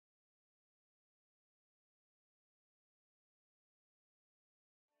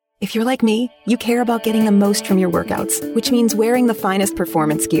If you're like me, you care about getting the most from your workouts, which means wearing the finest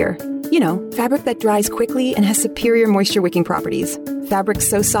performance gear. You know, fabric that dries quickly and has superior moisture-wicking properties. Fabric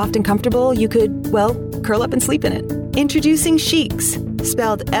so soft and comfortable you could, well, curl up and sleep in it. Introducing Sheex,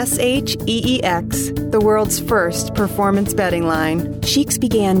 spelled S-H-E-E-X, the world's first performance bedding line. Sheex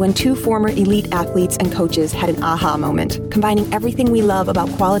began when two former elite athletes and coaches had an aha moment, combining everything we love about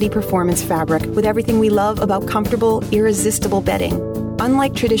quality performance fabric with everything we love about comfortable, irresistible bedding.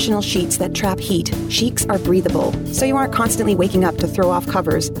 Unlike traditional sheets that trap heat, Sheex are breathable, so you aren't constantly waking up to throw off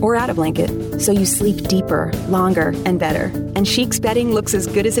covers or add a blanket. So you sleep deeper, longer, and better. And Sheex bedding looks as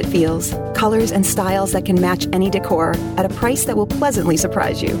good as it feels. Colors and styles that can match any decor at a price that will pleasantly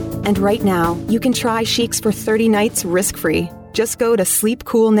surprise you. And right now, you can try Sheex for 30 nights risk-free. Just go to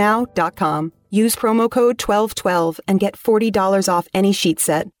sleepcoolnow.com. Use promo code 1212 and get $40 off any sheet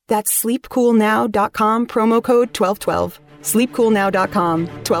set. That's sleepcoolnow.com, promo code 1212. sleepcoolnow.com,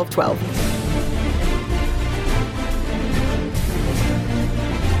 1212.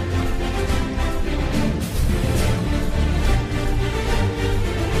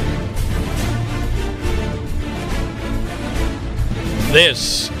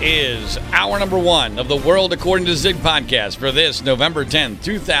 This is hour number one of the World According to Zig podcast for this November 10th,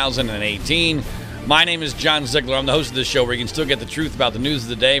 2018. My name is John Ziegler. I'm the host of this show where you can still get the truth about the news of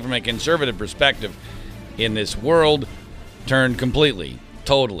the day from a conservative perspective in this world turned completely,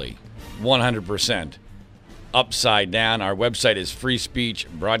 totally, 100% upside down. Our website is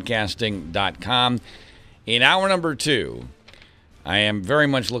freespeechbroadcasting.com. In hour number two, I am very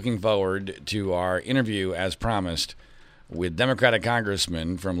much looking forward to our interview, as promised, with Democratic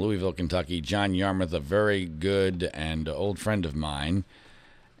Congressman from Louisville, Kentucky, John Yarmuth, a very good and old friend of mine.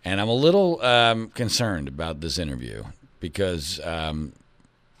 And I'm a little concerned about this interview because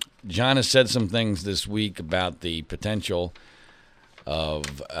John has said some things this week about the potential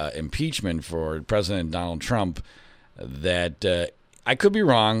of impeachment for President Donald Trump that I could be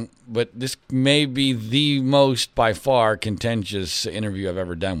wrong, but this may be the most, by far, contentious interview I've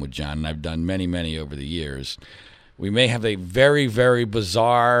ever done with John, and I've done many, many over the years. We may have a very, very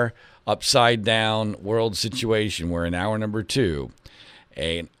bizarre, upside-down world situation where in hour number two,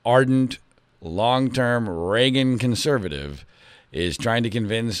 an ardent, long-term Reagan conservative is trying to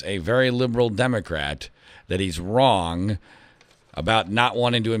convince a very liberal Democrat that he's wrong about not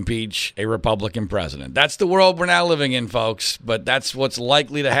wanting to impeach a Republican president. That's the world we're now living in, folks, but that's what's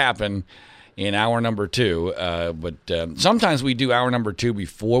likely to happen in hour number two. But sometimes we do hour number two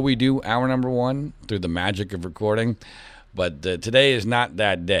before we do hour number one through the magic of recording, but today is not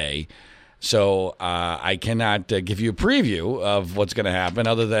that day. So I cannot give you a preview of what's going to happen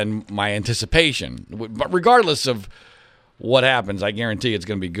other than my anticipation. But regardless of what happens, I guarantee it's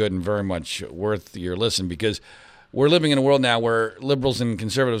going to be good and very much worth your listen because we're living in a world now where liberals and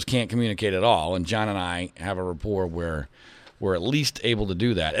conservatives can't communicate at all, and John and I have a rapport where we're at least able to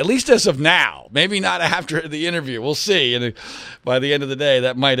do that, at least as of now. Maybe not after the interview. We'll see. And by the end of the day,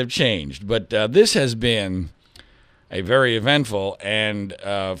 that might have changed. But this has been a very eventful and,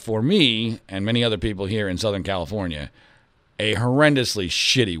 for me and many other people here in Southern California, a horrendously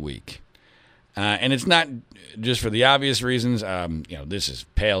shitty week. And it's not just for the obvious reasons. This is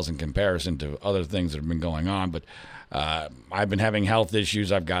pales in comparison to other things that have been going on. But I've been having health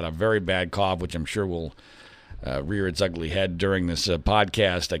issues. I've got a very bad cough, which I'm sure will rear its ugly head during this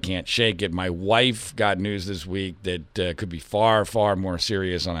podcast. I can't shake it. My wife got news this week that could be far, far more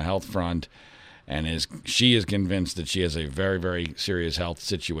serious on a health front. And she is convinced that she has a very, very serious health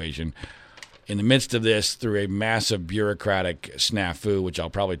situation. In the midst of this, through a massive bureaucratic snafu, which I'll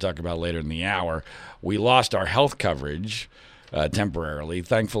probably talk about later in the hour, we lost our health coverage temporarily.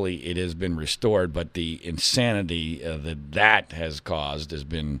 Thankfully, it has been restored, but the insanity that has caused has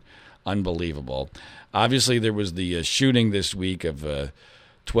been unbelievable. Obviously, there was the shooting this week of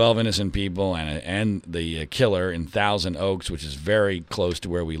 12 innocent people and the killer in Thousand Oaks, which is very close to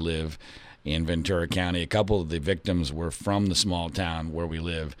where we live in Ventura County. A couple of the victims were from the small town where we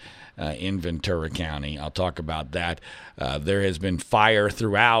live in Ventura County. I'll talk about that. There has been fire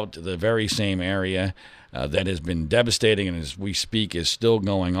throughout the very same area that has been devastating and as we speak is still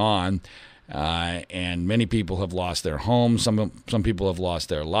going on. And many people have lost their homes. Some people have lost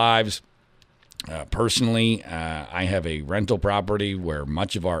their lives. Personally, I have a rental property where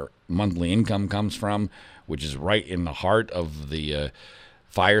much of our monthly income comes from, which is right in the heart of the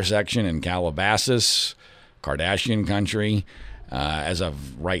fire section in Calabasas, Kardashian country. As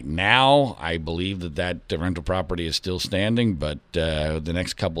of right now, I believe that rental property is still standing, but the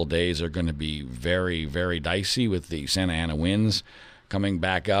next couple of days are going to be very, very dicey with the Santa Ana winds coming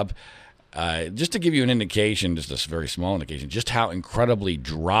back up. just to give you an indication, just a very small indication, just how incredibly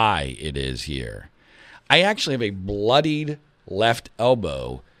dry it is here. I actually have a bloodied left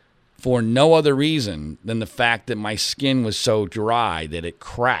elbow for no other reason than the fact that my skin was so dry that it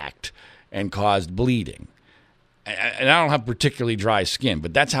cracked and caused bleeding. And I don't have particularly dry skin,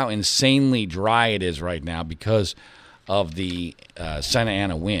 but that's how insanely dry it is right now because of the Santa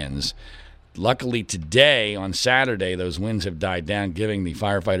Ana winds. Luckily today, on Saturday, those winds have died down, giving the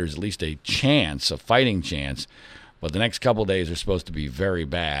firefighters at least a chance, a fighting chance. But the next couple of days are supposed to be very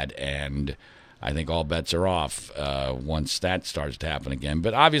bad, and I think all bets are off once that starts to happen again.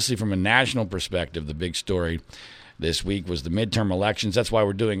 But obviously, from a national perspective, the big story this week was the midterm elections. That's why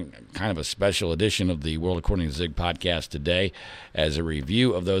we're doing kind of a special edition of the World According to Zig podcast today as a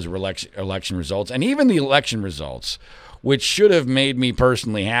review of those election results, and even the election results, which should have made me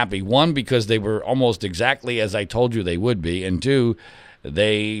personally happy. One, because they were almost exactly as I told you they would be, and two,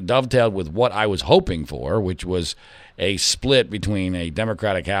 they dovetailed with what I was hoping for, which was a split between a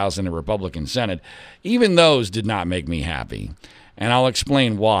Democratic House and a Republican Senate. Even those did not make me happy. And I'll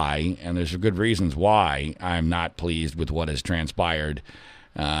explain why, and there's good reasons why I'm not pleased with what has transpired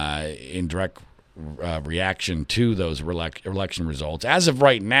in direct reaction to those election results. As of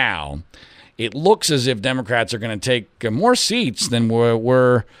right now, it looks as if Democrats are going to take more seats than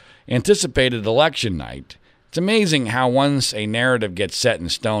were anticipated election night. It's amazing how once a narrative gets set in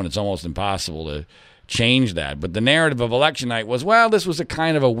stone, it's almost impossible to change that. But the narrative of election night was, well, this was a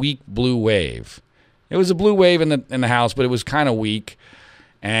kind of a weak blue wave. It was a blue wave in the House, but it was kind of weak.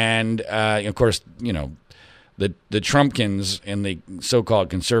 And, of course, you know, the Trumpkins in the so-called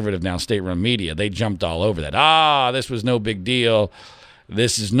conservative, now state-run media, they jumped all over that. This was no big deal.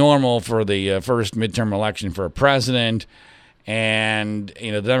 This is normal for the first midterm election for a president. And,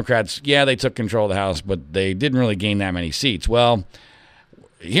 you know, the Democrats, they took control of the House, but they didn't really gain that many seats. Well,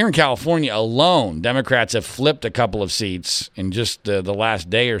 here in California alone, Democrats have flipped a couple of seats in just the last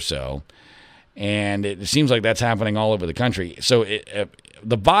day or so. And it seems like that's happening all over the country. So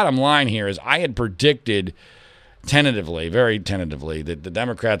the bottom line here is I had predicted tentatively, very tentatively, that the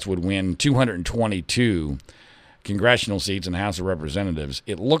Democrats would win 222 congressional seats in the House of Representatives.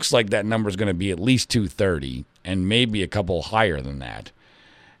 It looks like that number is going to be at least 230 and maybe a couple higher than that.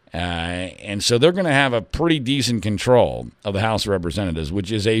 And so they're going to have a pretty decent control of the House of Representatives,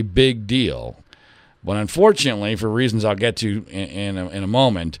 which is a big deal. But unfortunately, for reasons I'll get to in a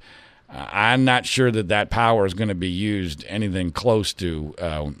moment, I'm not sure that power is going to be used anything close to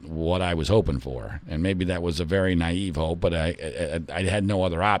what I was hoping for. And maybe that was a very naive hope, but I had no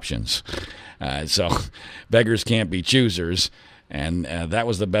other options. So beggars can't be choosers, and that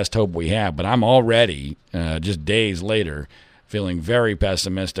was the best hope we have. But I'm already, just days later, feeling very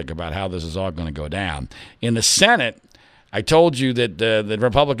pessimistic about how this is all going to go down. In the Senate, I told you that the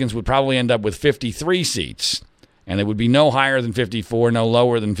Republicans would probably end up with 53 seats. And it would be no higher than 54, no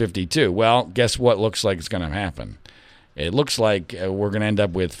lower than 52. Well, guess what looks like it's going to happen? It looks like we're going to end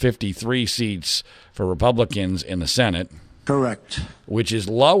up with 53 seats for Republicans in the Senate. Correct. Which is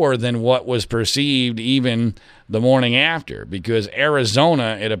lower than what was perceived even the morning after, because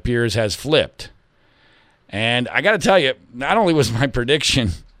Arizona, it appears, has flipped. And I got to tell you, not only was my prediction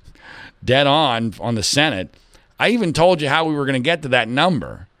dead on the Senate, I even told you how we were going to get to that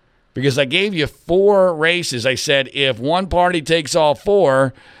number. Because I gave you 4 races. I said if one party takes all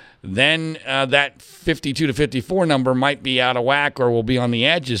 4, then that 52 to 54 number might be out of whack or will be on the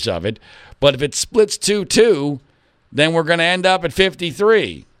edges of it. But if it splits 2-2, then we're going to end up at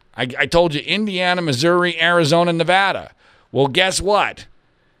 53. I told you Indiana, Missouri, Arizona, Nevada. Well, guess what?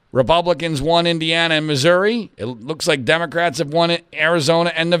 Republicans won Indiana and Missouri. It looks like Democrats have won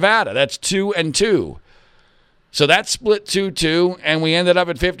Arizona and Nevada. That's 2-2. So that split 2-2, and we ended up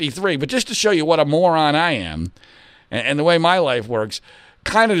at 53. But just to show you what a moron I am and the way my life works,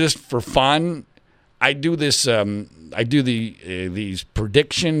 kind of just for fun, I do this. I do these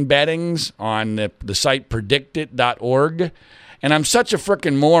prediction bettings on the site predictit.org, and I'm such a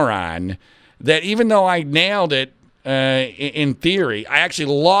frickin' moron that even though I nailed it in theory, I actually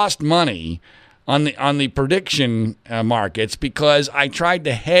lost money on the prediction markets because I tried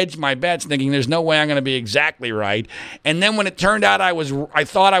to hedge my bets thinking there's no way I'm going to be exactly right. And then when it turned out I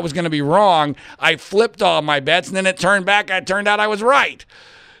thought I was going to be wrong, I flipped all my bets, and then it turned out I was right.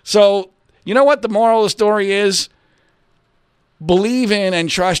 So, you know what the moral of the story is? Believe in and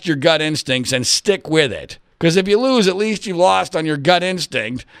trust your gut instincts and stick with it. Because if you lose, at least you've lost on your gut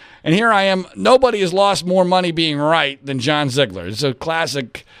instinct. And here I am. Nobody has lost more money being right than John Ziegler. It's a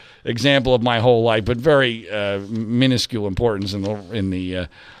classic example of my whole life, but very minuscule importance in the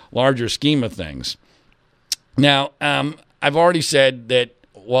larger scheme of things. Now, I've already said that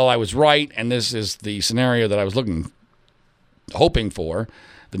while I was right, and this is the scenario that I was hoping for,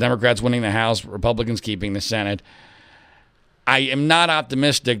 the Democrats winning the House, Republicans keeping the Senate, I am not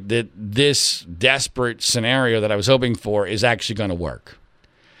optimistic that this desperate scenario that I was hoping for is actually going to work.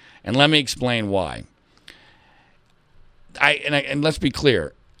 And let me explain why. And let's be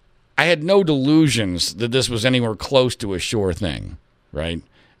clear, I had no delusions that this was anywhere close to a sure thing, right?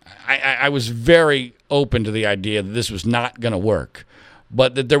 I was very open to the idea that this was not going to work,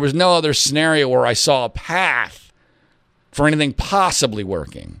 but that there was no other scenario where I saw a path for anything possibly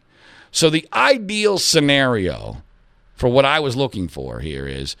working. So the ideal scenario for what I was looking for here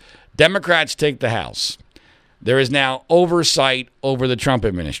is Democrats take the House. There is now oversight over the Trump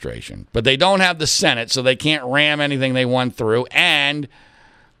administration, but they don't have the Senate, so they can't ram anything they want through. And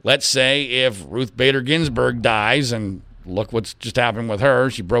let's say if Ruth Bader Ginsburg dies, and look what's just happened with her,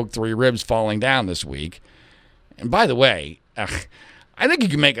 she broke 3 ribs falling down this week. And by the way, I think you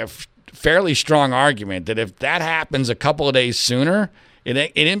can make a fairly strong argument that if that happens a couple of days sooner,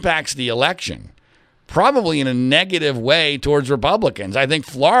 it impacts the election, probably in a negative way towards Republicans. I think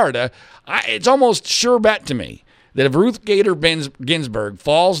Florida, it's almost sure bet to me that if Ruth Bader Ginsburg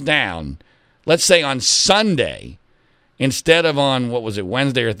falls down, let's say on Sunday, instead of on,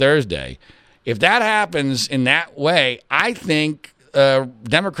 Wednesday or Thursday, if that happens in that way, I think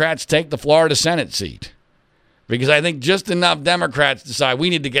Democrats take the Florida Senate seat. Because I think just enough Democrats decide we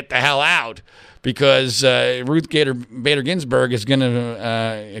need to get the hell out because Ruth Bader Ginsburg is going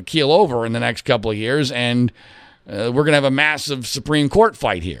to keel over in the next couple of years, and we're going to have a massive Supreme Court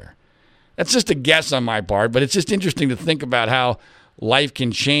fight here. That's just a guess on my part, but it's just interesting to think about how life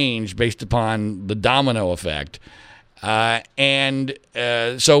can change based upon the domino effect.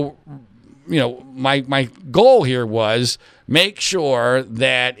 So, my goal here was make sure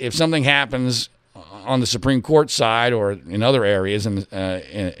that if something happens on the Supreme Court side or in other areas in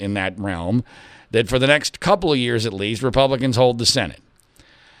that realm, that for the next couple of years at least, Republicans hold the Senate.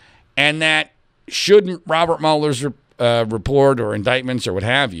 And that shouldn't Robert Mueller's report or indictments or what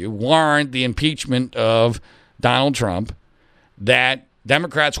have you warrant the impeachment of Donald Trump, that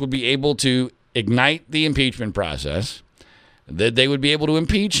Democrats would be able to ignite the impeachment process, that they would be able to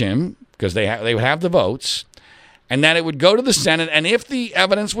impeach him because they would have the votes, and that it would go to the Senate, and if the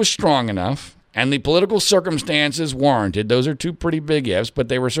evidence was strong enough and the political circumstances warranted, those are 2 pretty big ifs, but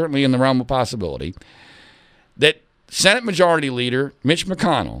they were certainly in the realm of possibility, that Senate Majority Leader Mitch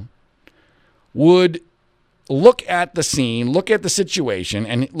McConnell would look at the scene, look at the situation,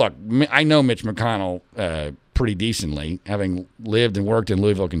 and look, I know Mitch McConnell pretty decently, having lived and worked in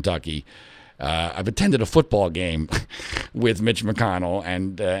Louisville, Kentucky. I've attended a football game with Mitch McConnell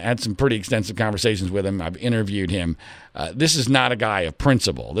and had some pretty extensive conversations with him. I've interviewed him. This is not a guy of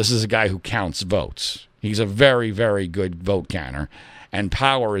principle. This is a guy who counts votes. He's a very, very good vote counter, and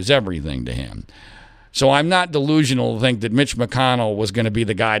power is everything to him. So I'm not delusional to think that Mitch McConnell was going to be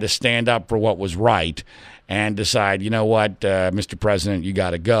the guy to stand up for what was right and decide, you know what, Mr. President, you got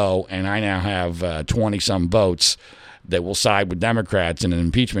to go, and I now have 20-some votes that will side with Democrats in an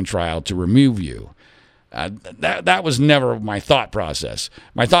impeachment trial to remove you. That was never my thought process.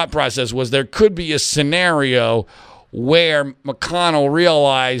 My thought process was there could be a scenario where McConnell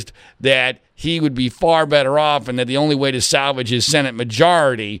realized that he would be far better off and that the only way to salvage his Senate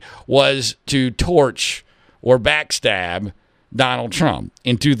majority was to torch or backstab Donald Trump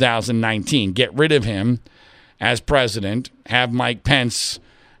in 2019. Get rid of him as president, have Mike Pence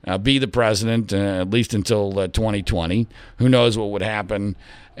be the president, at least until 2020. Who knows what would happen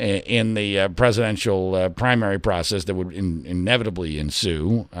in the presidential primary process that would inevitably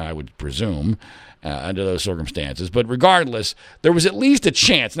ensue, I would presume, under those circumstances. But regardless, there was at least a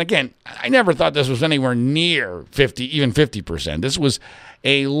chance. And again, I never thought this was anywhere near 50, even 50%. This was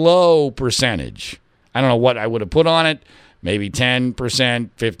a low percentage. I don't know what I would have put on it. Maybe 10%,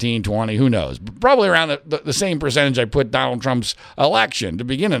 15, 20, who knows? Probably around the same percentage I put Donald Trump's election to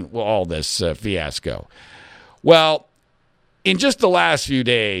begin all this fiasco. Well, in just the last few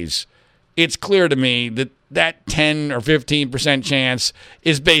days, it's clear to me that that 10 or 15% chance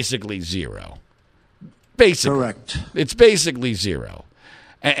is basically zero. Basically. Correct. It's basically zero.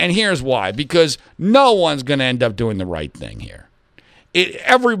 And here's why. Because no one's going to end up doing the right thing here.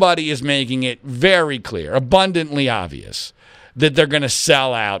 Everybody is making it very clear, abundantly obvious, that they're going to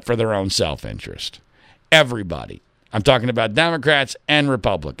sell out for their own self-interest. Everybody. I'm talking about Democrats and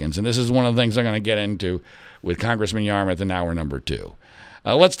Republicans, and this is one of the things I'm going to get into with Congressman Yarmuth in hour number 2.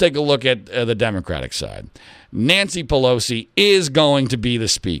 Let's take a look at the Democratic side. Nancy Pelosi is going to be the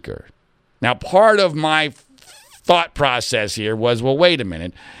speaker. Now, part of my thought process here was, well, wait a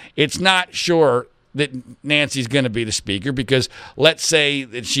minute. It's not sure that Nancy's going to be the speaker, because let's say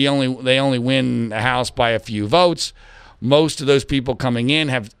that they only win the House by a few votes. Most of those people coming in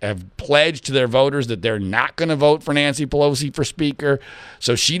have pledged to their voters that they're not going to vote for Nancy Pelosi for speaker.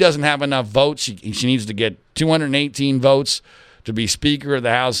 So she doesn't have enough votes. She needs to get 218 votes to be Speaker of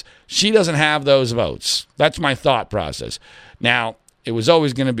the House. She doesn't have those votes. That's my thought process. Now, it was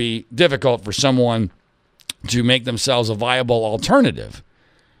always going to be difficult for someone to make themselves a viable alternative,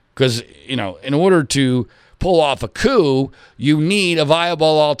 because, in order to pull off a coup, you need a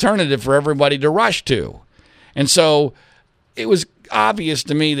viable alternative for everybody to rush to. And so it was obvious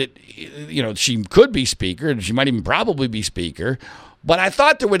to me that, she could be Speaker, and she might even probably be Speaker, but I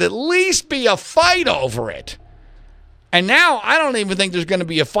thought there would at least be a fight over it. And now I don't even think there's going to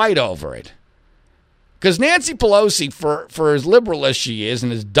be a fight over it. Because Nancy Pelosi, for as liberal as she is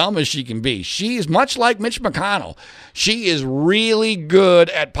and as dumb as she can be, she is much like Mitch McConnell. She is really good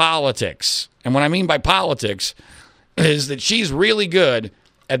at politics. And what I mean by politics is that she's really good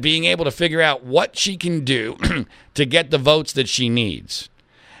at being able to figure out what she can do to get the votes that she needs.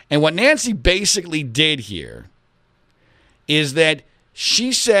 And what Nancy basically did here is that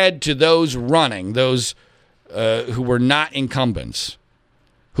she said to those running, those who were not incumbents,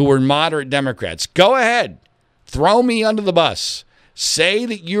 who were moderate Democrats, go ahead, throw me under the bus. Say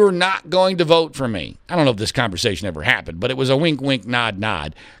that you're not going to vote for me. I don't know if this conversation ever happened, but it was a wink, wink, nod,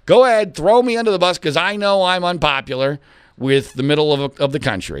 nod. Go ahead, throw me under the bus, because I know I'm unpopular with the middle of the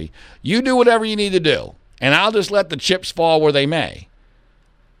country. You do whatever you need to do, and I'll just let the chips fall where they may.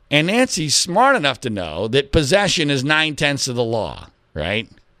 And Nancy's smart enough to know that possession is 9/10 of the law, right?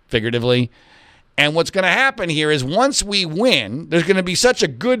 Figuratively. And what's going to happen here is once we win, there's going to be such a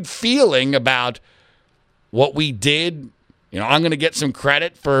good feeling about what we did. I'm going to get some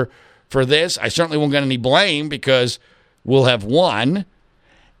credit for this. I certainly won't get any blame because we'll have won.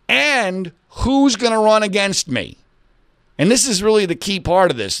 And who's going to run against me? And this is really the key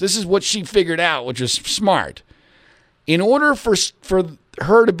part of this. This is what she figured out, which is smart. In order for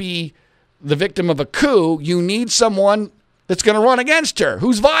her to be the victim of a coup, you need someone that's going to run against her,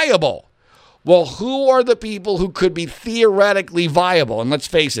 who's viable. Well, who are the people who could be theoretically viable? And let's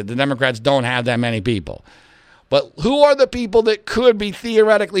face it, the Democrats don't have that many people. But who are the people that could be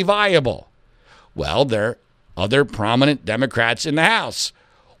theoretically viable? Well, there are other prominent Democrats in the House.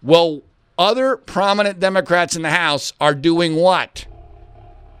 Well, other prominent Democrats in the House are doing what?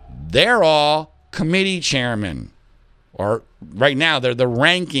 They're all committee chairmen. Or right now, they're the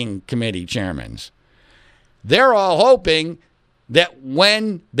ranking committee chairmen. They're all hoping that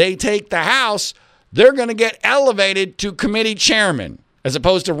when they take the House, they're going to get elevated to committee chairman as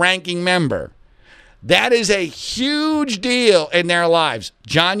opposed to ranking member. That is a huge deal in their lives.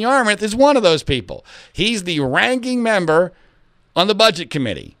 John Yarmuth is one of those people. He's the ranking member on the Budget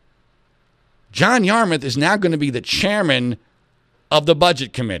Committee. John Yarmuth is now going to be the chairman of the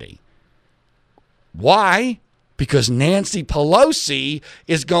Budget Committee. Why? Because Nancy Pelosi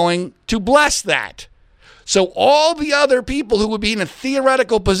is going to bless that. So all the other people who would be in a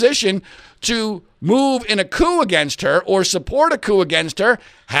theoretical position to move in a coup against her or support a coup against her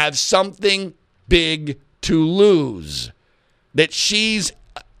have something big to lose that she's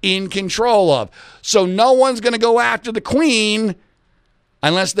in control of. So no one's going to go after the Queen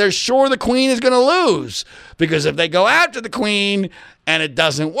unless they're sure the Queen is going to lose. Because if they go after the Queen and it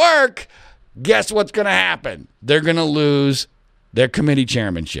doesn't work, guess what's going to happen? They're going to lose their committee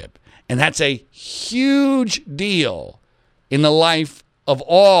chairmanship. And that's a huge deal in the life of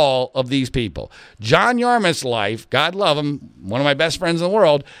all of these people. John Yarmuth's life, God love him, one of my best friends in the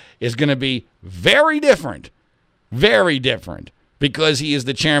world, is going to be very different, because he is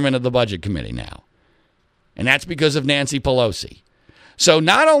the chairman of the Budget Committee now. And that's because of Nancy Pelosi. So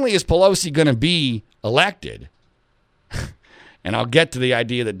not only is Pelosi going to be elected, and I'll get to the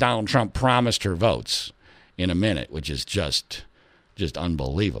idea that Donald Trump promised her votes in a minute, which is just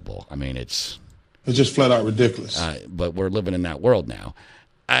unbelievable. I mean, it's just flat out ridiculous. But we're living in that world now.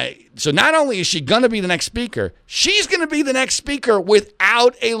 So not only is she going to be the next speaker, she's going to be the next speaker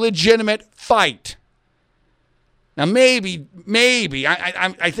without a legitimate fight. Now, maybe,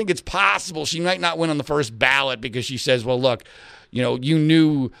 I think it's possible she might not win on the first ballot because she says, well, look, you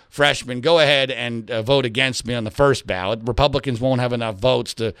new freshmen, go ahead and vote against me on the first ballot. Republicans won't have enough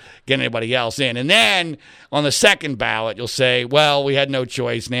votes to get anybody else in. And then on the second ballot, you'll say, well, we had no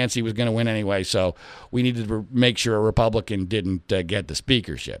choice. Nancy was going to win anyway, so we needed to make sure a Republican didn't get the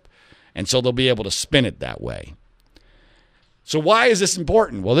speakership. And so they'll be able to spin it that way. So why is this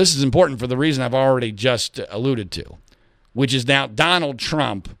important? Well, this is important for the reason I've already just alluded to, which is now Donald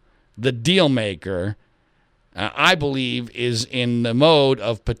Trump, the deal maker, I believe, is in the mode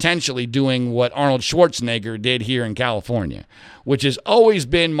of potentially doing what Arnold Schwarzenegger did here in California, which has always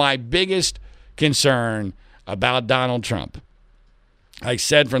been my biggest concern about Donald Trump. I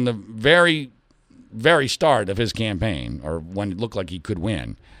said from the very, very start of his campaign, or when it looked like he could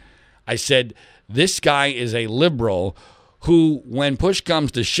win, I said, this guy is a liberal who, when push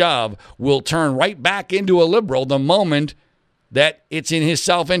comes to shove, will turn right back into a liberal the moment that it's in his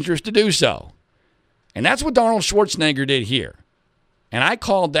self-interest to do so. And that's what Arnold Schwarzenegger did here. And I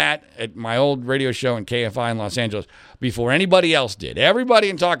called that at my old radio show in KFI in Los Angeles before anybody else did. Everybody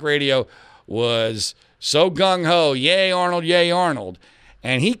in talk radio was so gung-ho, yay Arnold, yay Arnold.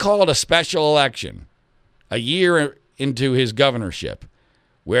 And he called a special election a year into his governorship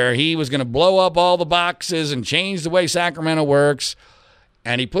where he was going to blow up all the boxes and change the way Sacramento works.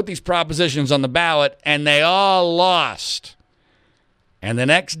 And he put these propositions on the ballot, and they all lost. And the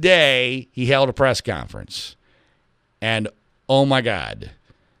next day, he held a press conference. And, oh my God,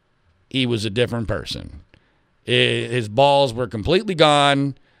 he was a different person. His balls were completely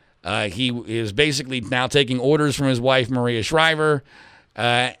gone. He is basically now taking orders from his wife, Maria Shriver.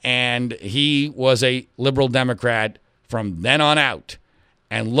 And he was a liberal Democrat from then on out.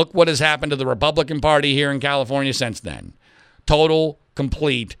 And look what has happened to the Republican Party here in California since then. Total,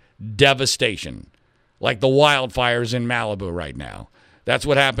 complete devastation. Like the wildfires in Malibu right now. That's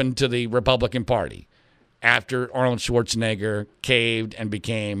what happened to the Republican Party after Arnold Schwarzenegger caved and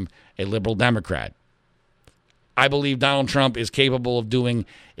became a liberal Democrat. I believe Donald Trump is capable of doing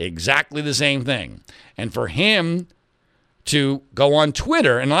exactly the same thing. And for him to go on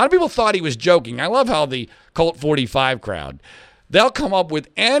Twitter, and a lot of people thought he was joking. I love how the Colt 45 crowd, they'll come up with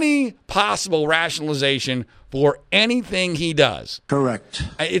any possible rationalization for anything he does. Correct.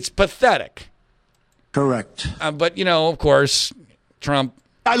 It's pathetic. Correct. But, of course, Trump.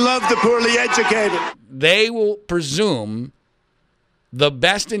 I love the poorly educated. They will presume the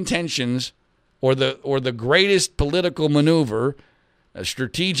best intentions or the greatest political maneuver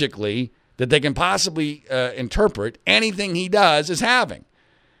strategically that they can possibly interpret anything he does as having.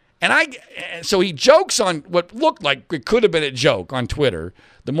 And so he jokes on what looked like it could have been a joke on Twitter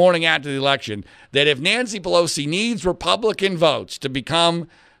the morning after the election that if Nancy Pelosi needs Republican votes to become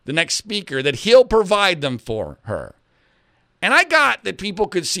the next speaker, that he'll provide them for her. And I got that people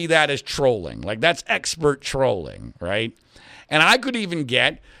could see that as trolling. Like, that's expert trolling, right? And I could even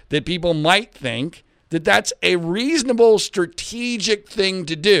get that people might think that that's a reasonable strategic thing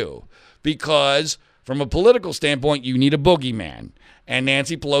to do because from a political standpoint, you need a boogeyman. And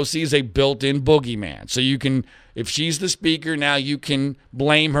Nancy Pelosi is a built-in boogeyman. So you can, if she's the speaker, now you can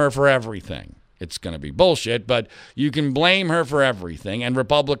blame her for everything. It's going to be bullshit, but you can blame her for everything. And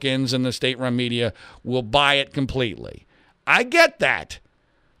Republicans and the state-run media will buy it completely. I get that.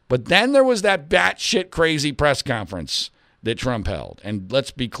 But then there was that batshit crazy press conference that Trump held. And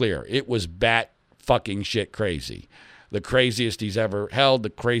let's be clear, it was bat fucking shit crazy. The craziest he's ever held, the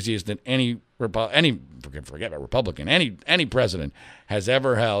craziest that any president has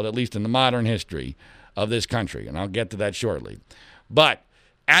ever held, at least in the modern history of this country. And I'll get to that shortly. But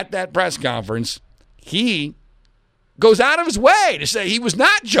at that press conference, he goes out of his way to say he was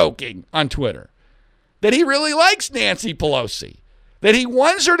not joking on Twitter. That he really likes Nancy Pelosi, that he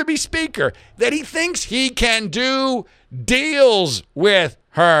wants her to be speaker, that he thinks he can do deals with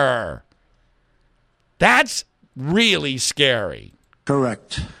her. That's really scary.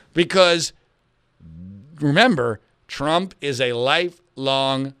 Correct. Because, remember, Trump is a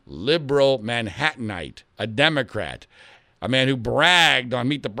lifelong liberal Manhattanite, a Democrat, a man who bragged on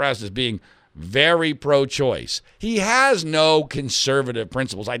Meet the Press as being very pro-choice. He has no conservative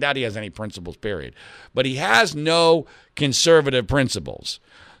principles. I doubt he has any principles, period. But he has no conservative principles.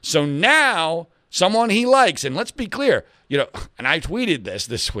 So now, someone he likes, and let's be clear, and I tweeted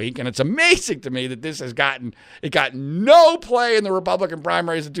this week, and it's amazing to me that this got no play in the Republican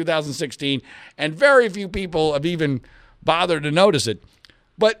primaries in 2016, and very few people have even bothered to notice it.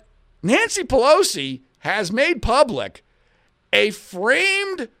 But Nancy Pelosi has made public a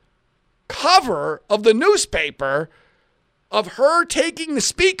framed cover of the newspaper of her taking the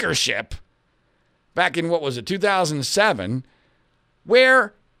speakership back in, 2007,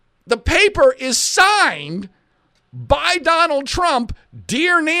 where the paper is signed by Donald Trump,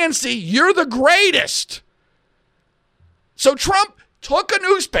 "Dear Nancy, you're the greatest." So Trump took a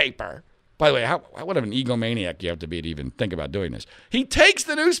newspaper. By the way, what of an egomaniac you have to be to even think about doing this. He takes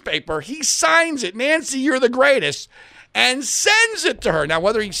the newspaper, he signs it, "Nancy, you're the greatest," and sends it to her. Now,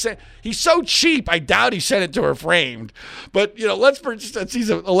 whether he's so cheap, I doubt he sent it to her framed. But, since he's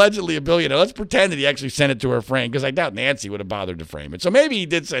allegedly a billionaire, let's pretend that he actually sent it to her framed, because I doubt Nancy would have bothered to frame it. So maybe he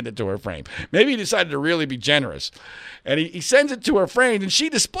did send it to her framed. Maybe he decided to really be generous. And he sends it to her framed, and she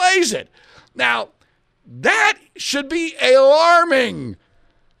displays it. Now, that should be alarming.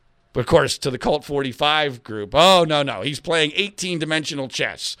 But, of course, to the Cult 45 group, oh, no, he's playing 18-dimensional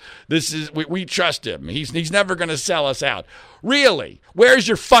chess. We trust him. He's never going to sell us out. Really? Where's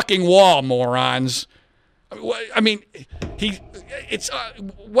your fucking wall, morons? I mean,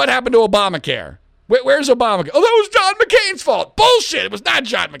 what happened to Obamacare? Where's Obamacare? Oh, that was John McCain's fault. Bullshit. It was not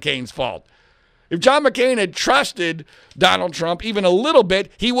John McCain's fault. If John McCain had trusted Donald Trump even a little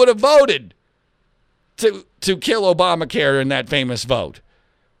bit, he would have voted to kill Obamacare in that famous vote.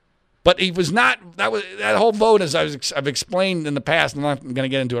 But he was not. That whole vote, as I've explained in the past, and I'm not going to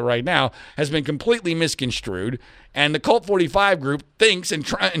get into it right now, has been completely misconstrued. And the Cult 45 group thinks, and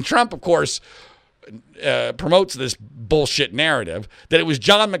Trump, of course, promotes this bullshit narrative, that it was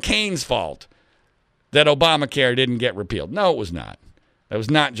John McCain's fault that Obamacare didn't get repealed. No, it was not. That was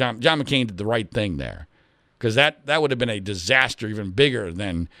not John McCain did the right thing there, because that would have been a disaster even bigger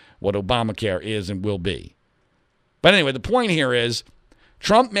than what Obamacare is and will be. But anyway, the point here is,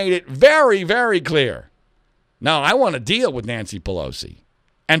 Trump made it very, very clear. No, I want to deal with Nancy Pelosi.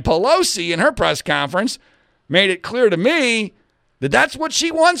 And Pelosi, in her press conference, made it clear to me that that's what she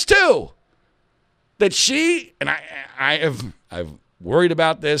wants too. That she, and I've worried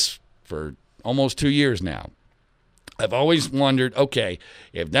about this for almost 2 years now. I've always wondered, okay,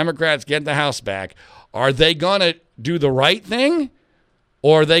 if Democrats get the House back, are they going to do the right thing?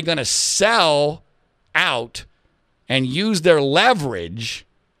 Or are they going to sell out and use their leverage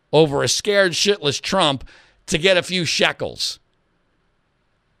over a scared shitless Trump to get a few shekels,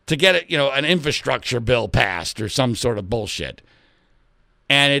 to get an infrastructure bill passed or some sort of bullshit?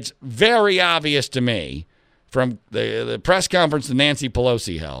 And it's very obvious to me from the press conference that Nancy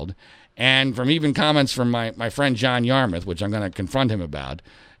Pelosi held, and from even comments from my friend John Yarmuth, which I'm going to confront him about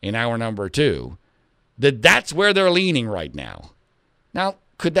in hour number 2, that that's where they're leaning right now. Now,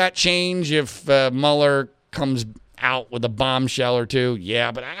 could that change if Mueller comes out with a bombshell or two?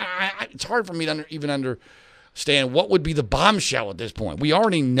 Yeah, but it's hard for me to even understand what would be the bombshell at this point. We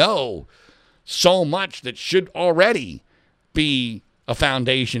already know so much that should already be a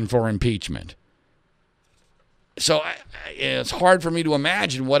foundation for impeachment. So it's hard for me to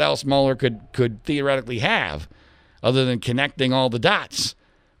imagine what else Mueller could theoretically have other than connecting all the dots,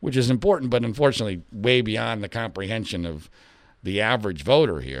 which is important, but unfortunately way beyond the comprehension of the average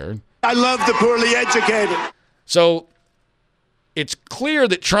voter here. I love the poorly educated. So it's clear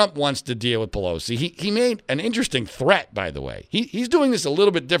that Trump wants to deal with Pelosi. He made an interesting threat, by the way. He's doing this a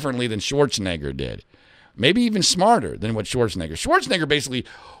little bit differently than Schwarzenegger did. Maybe even smarter than what Schwarzenegger basically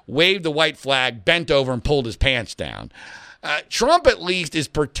waved the white flag, bent over, and pulled his pants down. Trump, at least, is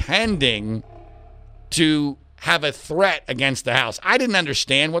pretending to have a threat against the House. I didn't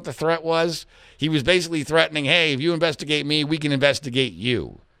understand what the threat was. He was basically threatening, hey, if you investigate me, we can investigate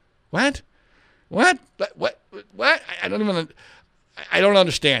you. What? I don't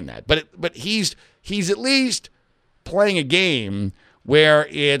understand that. But he's at least playing a game where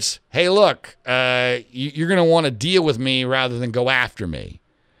it's, hey, look, you're going to want to deal with me rather than go after me.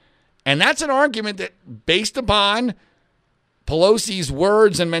 And that's an argument that, based upon Pelosi's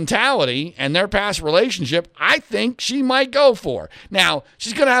words and mentality and their past relationship, I think she might go for. Now,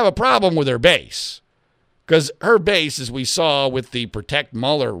 she's going to have a problem with her base, because her base, as we saw with the Protect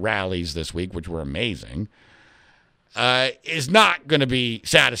Mueller rallies this week, which were amazing, is not going to be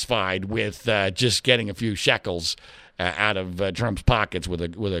satisfied with just getting a few shekels out of Trump's pockets with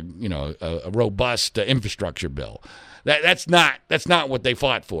a robust infrastructure bill. That's not what they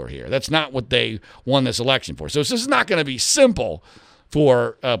fought for here. That's not what they won this election for. So this is not going to be simple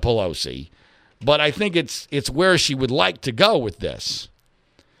for Pelosi, but I think it's where she would like to go with this.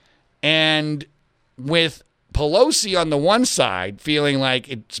 And with Pelosi on the one side feeling like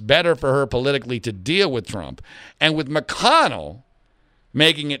it's better for her politically to deal with Trump, and with McConnell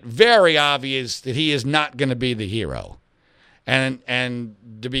making it very obvious that he is not going to be the hero. And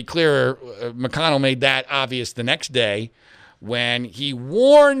to be clear, McConnell made that obvious the next day when he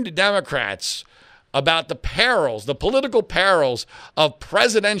warned Democrats about the perils, the political perils of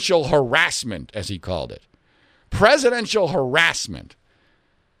presidential harassment, as he called it. Presidential harassment.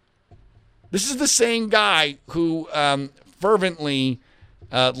 This is the same guy who fervently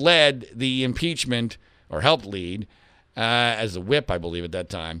led the impeachment, or helped lead, as a whip, I believe at that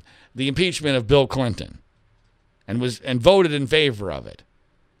time, the impeachment of Bill Clinton, and voted in favor of it.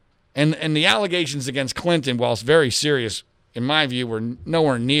 And the allegations against Clinton, whilst very serious, in my view, were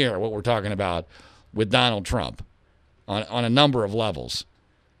nowhere near what we're talking about with Donald Trump on a number of levels.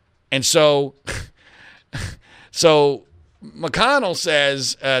 And so McConnell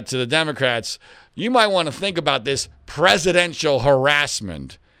says to the Democrats, you might want to think about this presidential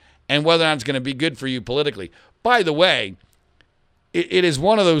harassment and whether or not it's going to be good for you politically. By the way, it is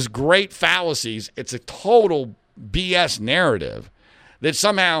one of those great fallacies. It's a total BS narrative that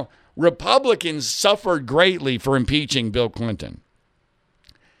somehow Republicans suffered greatly for impeaching Bill Clinton.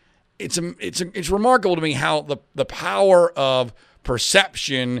 It's remarkable to me how the power of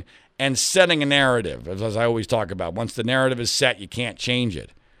perception and setting a narrative, as I always talk about. Once the narrative is set, you can't change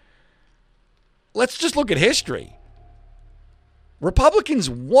it. Let's just look at history. Republicans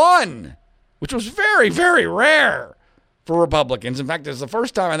won, which was very, very rare for Republicans. In fact, it's the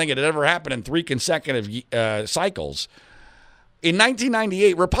first time I think it had ever happened in 3 consecutive cycles. In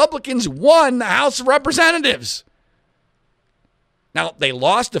 1998, Republicans won the House of Representatives. Now, they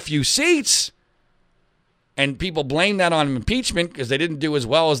lost a few seats, and people blame that on impeachment because they didn't do as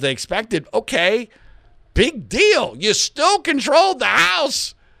well as they expected. Okay, big deal. You still controlled the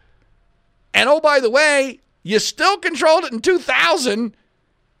House. And oh, by the way, you still controlled it in 2000,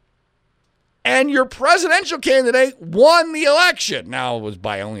 and your presidential candidate won the election. Now, it was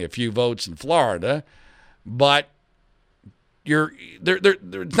by only a few votes in Florida, but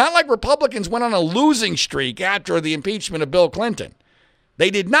it's not like Republicans went on a losing streak after the impeachment of Bill Clinton. They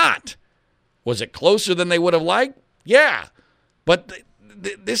did not. Was it closer than they would have liked? Yeah. But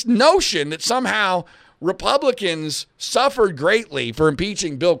this notion that somehow Republicans suffered greatly for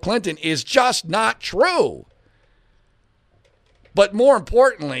impeaching Bill Clinton is just not true. But more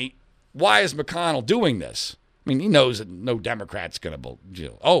importantly, why is McConnell doing this? I mean, he knows that no Democrat's going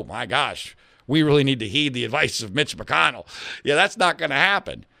to, oh my gosh, we really need to heed the advice of Mitch McConnell. Yeah, that's not going to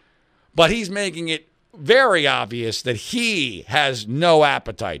happen. But he's making it very obvious that he has no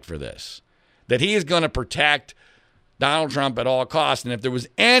appetite for this, that he is going to protect Donald Trump at all costs. And if there was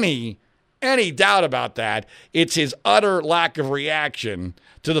any doubt about that, it's his utter lack of reaction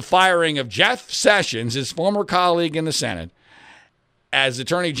to the firing of Jeff Sessions, his former colleague in the Senate, as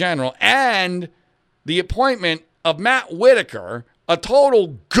Attorney General, and the appointment of Matt Whitaker, a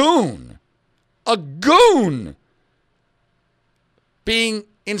total goon, being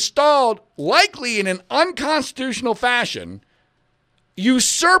installed likely in an unconstitutional fashion,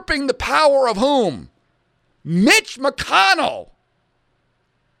 usurping the power of whom? Mitch McConnell.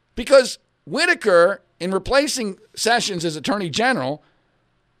 Because Whitaker, in replacing Sessions as Attorney General,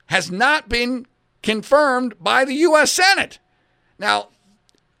 has not been confirmed by the U.S. Senate. Now,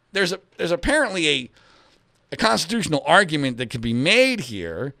 there's apparently a constitutional argument that could be made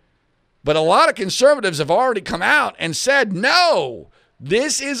here, but a lot of conservatives have already come out and said, no,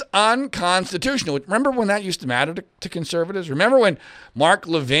 this is unconstitutional. Remember when that used to matter to conservatives? Remember when Mark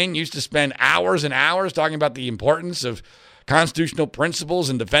Levin used to spend hours and hours talking about the importance of constitutional principles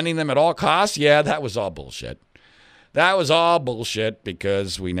and defending them at all costs? Yeah, that was all bullshit. That was all bullshit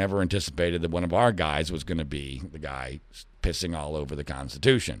because we never anticipated that one of our guys was going to be the guy pissing all over the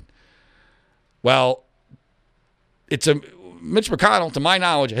Constitution. Well, Mitch McConnell, to my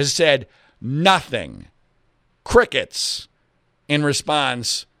knowledge, has said nothing, crickets, in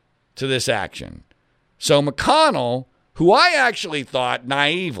response to this action. So McConnell, who I actually thought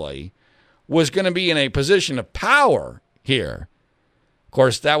naively was going to be in a position of power here. Of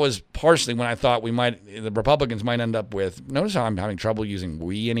course, that was partially when I thought the Republicans might end up with, notice how I'm having trouble using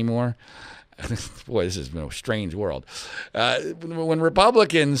we anymore? Boy, this is a strange world. When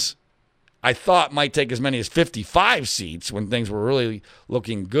Republicans, I thought, might take as many as 55 seats when things were really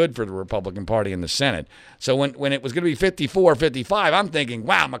looking good for the Republican Party in the Senate. So when it was going to be 54, 55, I'm thinking,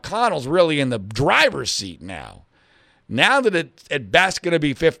 wow, McConnell's really in the driver's seat now. Now that it's at best going to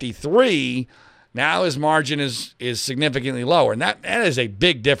be 53, now his margin is significantly lower. And that is a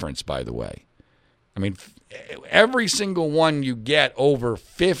big difference, by the way. I mean, every single one you get over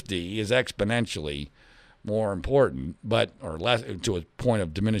 50 is exponentially more important, or less, to a point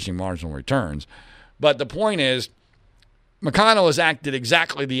of diminishing marginal returns. But the point is, McConnell has acted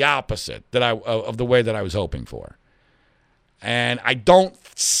exactly the opposite of the way that I was hoping for. And I don't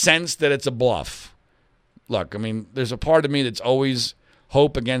sense that it's a bluff. Look, I mean, there's a part of me that's always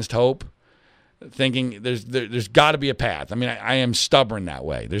hope against hope, thinking there's got to be a path. I mean, I am stubborn that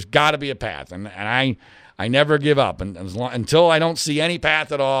way. There's got to be a path, and I never give up. And until I don't see any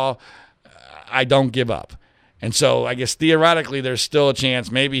path at all, I don't give up. And so I guess theoretically there's still a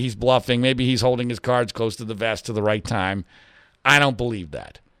chance. Maybe he's bluffing. Maybe he's holding his cards close to the vest to the right time. I don't believe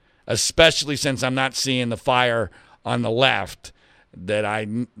that, especially since I'm not seeing the fire on the left that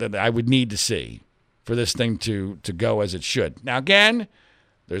I would need to see for this thing to go as it should. Now, again,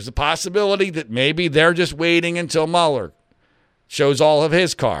 there's a possibility that maybe they're just waiting until Mueller shows all of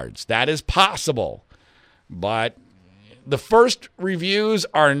his cards. That is possible. But the first reviews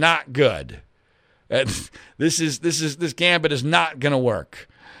are not good. This gambit is not going to work.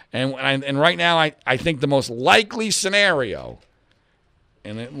 And right now, I think the most likely scenario,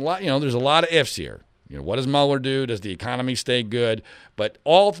 and there's a lot of ifs here. What does Mueller do? Does the economy stay good? But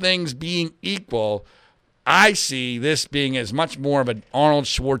all things being equal, I see this being as much more of an Arnold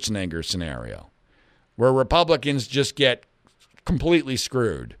Schwarzenegger scenario, where Republicans just get completely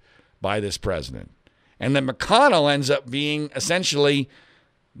screwed by this president. And then McConnell ends up being essentially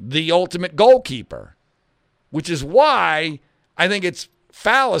the ultimate goalkeeper, which is why I think it's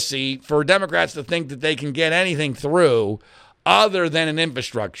fallacy for Democrats to think that they can get anything through other than an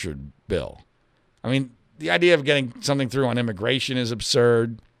infrastructure bill. I mean, the idea of getting something through on immigration is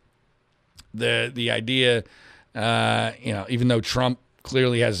absurd. The idea, even though Trump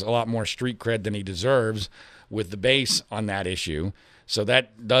clearly has a lot more street cred than he deserves with the base on that issue, so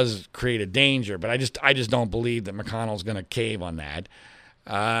that does create a danger. But I just don't believe that McConnell's going to cave on that.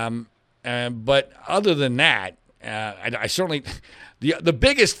 But other than that, I certainly the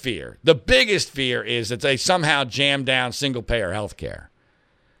biggest fear is that they somehow jam down single payer health care.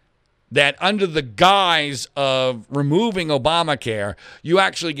 That under the guise of removing Obamacare, you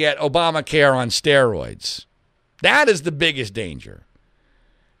actually get Obamacare on steroids. That is the biggest danger.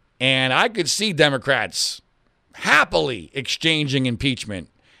 And I could see Democrats happily exchanging impeachment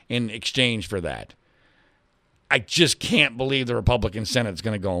in exchange for that. I just can't believe the Republican Senate is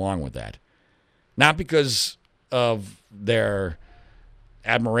going to go along with that. Not because of their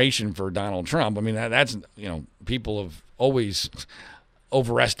admiration for Donald Trump. I mean, that's people have always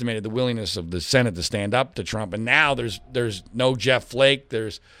overestimated the willingness of the Senate to stand up to Trump, and now there's no Jeff Flake,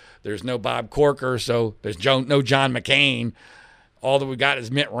 there's no Bob Corker, so there's no John McCain. All that we got is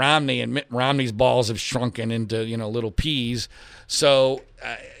Mitt Romney, and Mitt Romney's balls have shrunken into little peas. So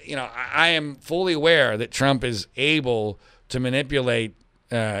I am fully aware that Trump is able to manipulate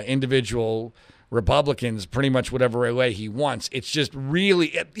individual Republicans pretty much whatever way he wants. It's just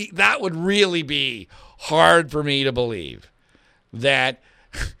really that would really be hard for me to believe. That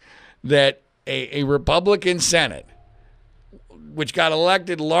a Republican Senate, which got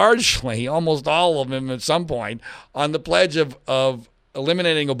elected largely, almost all of them at some point, on the pledge of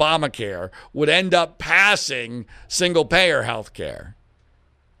eliminating Obamacare, would end up passing single-payer health care.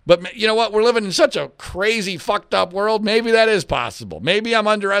 But you know what? We're living in such a crazy, fucked up world. Maybe that is possible. Maybe I'm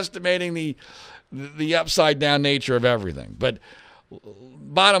underestimating the upside-down nature of everything. But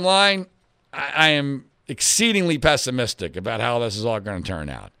bottom line, I am exceedingly pessimistic about how this is all going to turn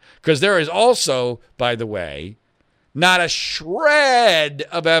out. Because there is also, by the way, not a shred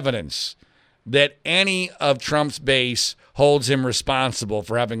of evidence that any of Trump's base holds him responsible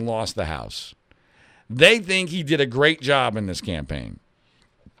for having lost the House. They think he did a great job in this campaign.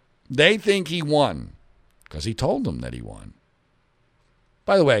 They think he won because he told them that he won.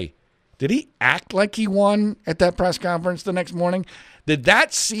 By the way, did he act like he won at that press conference the next morning? Did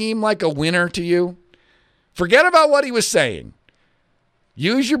that seem like a winner to you? Forget about what he was saying.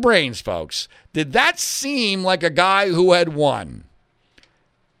 Use your brains, folks. Did that seem like a guy who had won?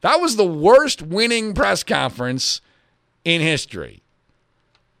 That was the worst winning press conference in history.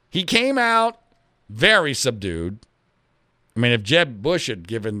 He came out very subdued. I mean, if Jeb Bush had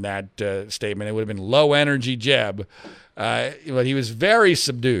given that statement, it would have been low-energy Jeb. But he was very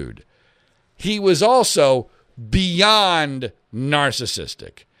subdued. He was also beyond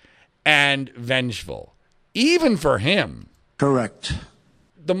narcissistic and vengeful. Even for him. Correct.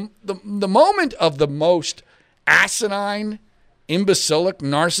 The moment of the most asinine, imbecilic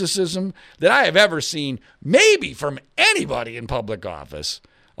narcissism that I have ever seen, maybe from anybody in public office,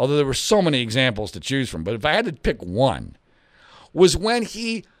 although there were so many examples to choose from, but if I had to pick one, was when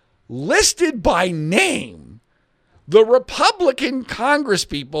he listed by name the Republican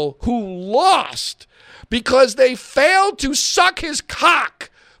congresspeople who lost because they failed to suck his cock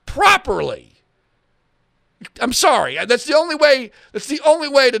properly. I'm sorry. That's the only way. That's the only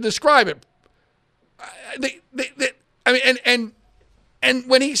way to describe it. And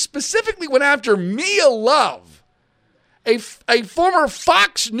when he specifically went after Mia Love, a former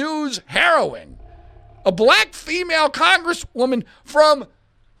Fox News heroine, a black female congresswoman from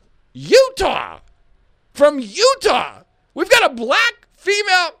Utah. We've got a black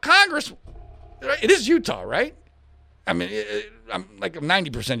female congress. It is Utah, right? I mean, I'm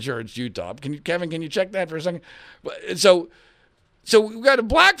 90% sure it's Utah. Kevin, can you check that for a second? So we've got a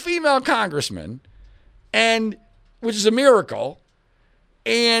black female congressman, and which is a miracle,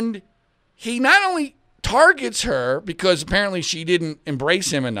 And he not only targets her because apparently she didn't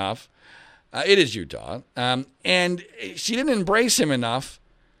embrace him enough. It is Utah. And she didn't embrace him enough.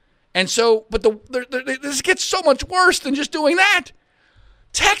 And so, but this gets so much worse than just doing that.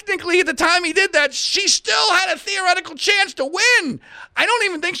 Technically, at the time he did that, she still had a theoretical chance to win. I don't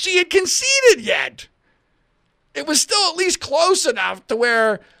even think she had conceded yet. It was still at least close enough to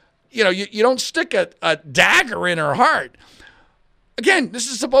where, you don't stick a dagger in her heart. Again, this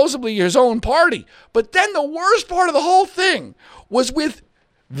is supposedly his own party. But then the worst part of the whole thing was with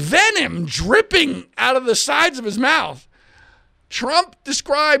venom dripping out of the sides of his mouth. Trump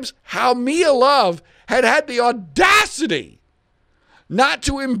describes how Mia Love had the audacity not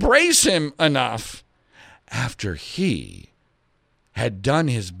to embrace him enough after he had done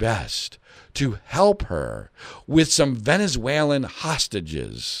his best to help her with some Venezuelan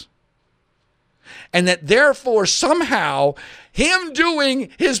hostages. And that therefore somehow him doing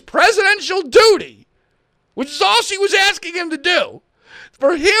his presidential duty, which is all she was asking him to do,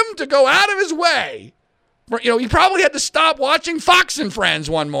 for him to go out of his way, he probably had to stop watching Fox and Friends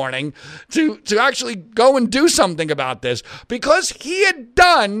one morning to actually go and do something about this, because he had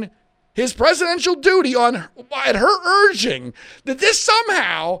done his presidential duty at her urging, that this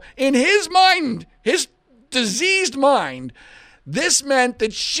somehow, in his mind, his diseased mind, this meant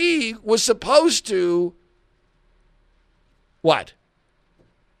that she was supposed to, what?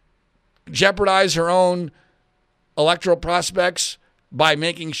 Jeopardize her own electoral prospects by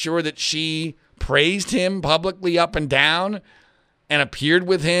making sure that she praised him publicly up and down and appeared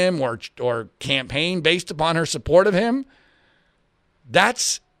with him or campaigned based upon her support of him.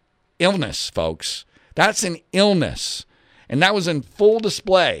 That's illness, folks. That's an illness. And that was in full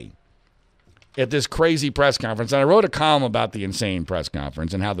display at this crazy press conference. And I wrote a column about the insane press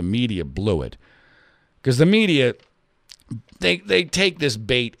conference and how the media blew it. Because the media, they take this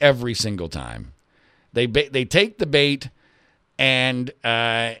bait every single time. They take the bait and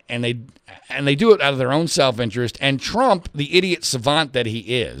they do it out of their own self-interest. And Trump, the idiot savant that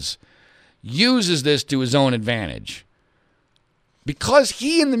he is, uses this to his own advantage. Because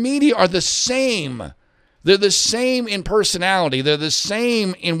he and the media are the same. They're the same in personality. They're the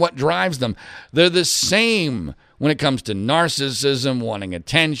same in what drives them. They're the same when it comes to narcissism, wanting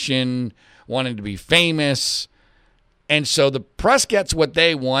attention, wanting to be famous. And so the press gets what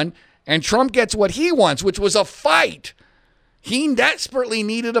they want, and Trump gets what he wants, which was a fight. He desperately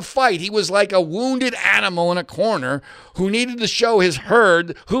needed a fight. He was like a wounded animal in a corner who needed to show his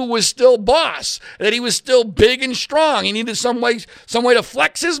herd who was still boss, that he was still big and strong. He needed some way to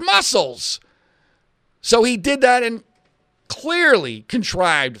flex his muscles. So he did that and clearly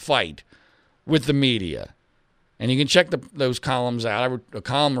contrived fight with the media. And you can check those columns out. I wrote a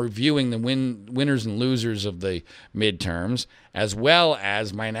column reviewing the winners and losers of the midterms, as well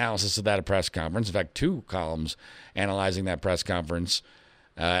as my analysis of that press conference. In fact, 2 columns analyzing that press conference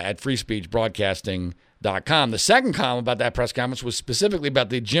at freespeechbroadcasting.com. The second column about that press conference was specifically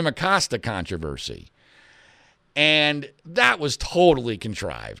about the Jim Acosta controversy. And that was totally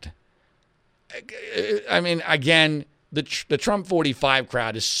contrived. I mean, again, the Trump 45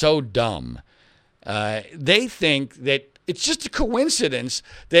 crowd is so dumb. They think that it's just a coincidence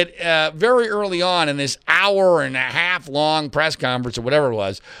that very early on in this hour and a half long press conference or whatever it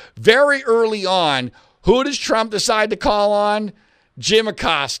was, very early on, who does Trump decide to call on? Jim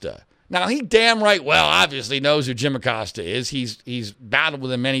Acosta. Now, he damn right well obviously knows who Jim Acosta is. He's battled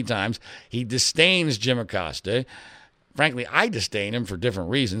with him many times. He disdains Jim Acosta. Frankly, I disdain him for different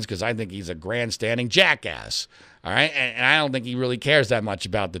reasons because I think he's a grandstanding jackass. All right, and I don't think he really cares that much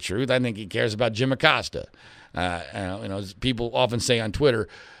about the truth. I think he cares about Jim Acosta. As people often say on Twitter,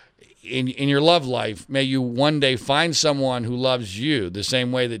 in your love life, may you one day find someone who loves you the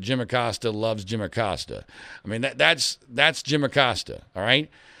same way that Jim Acosta loves Jim Acosta. I mean, that's Jim Acosta. All right,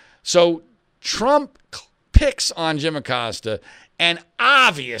 so Trump picks on Jim Acosta and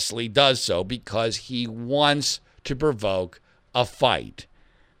obviously does so because he wants to provoke a fight.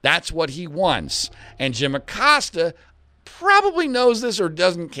 That's what he wants. And Jim Acosta probably knows this or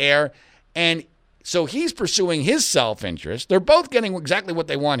doesn't care. And so he's pursuing his self-interest. They're both getting exactly what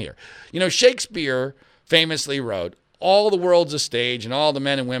they want here. You know, Shakespeare famously wrote, all the world's a stage and all the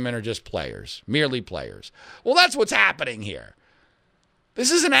men and women are just players, merely players. Well, that's what's happening here. This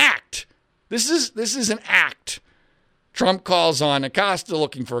is an act. This is an act. Trump calls on Acosta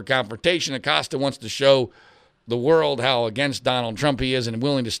looking for a confrontation. Acosta wants to show the world how against Donald Trump he is and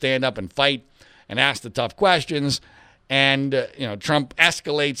willing to stand up and fight and ask the tough questions. And, Trump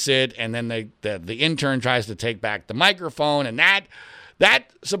escalates it, and then the intern tries to take back the microphone, and that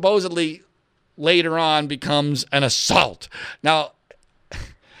supposedly later on becomes an assault. Now,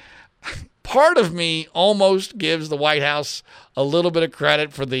 part of me almost gives the White House a little bit of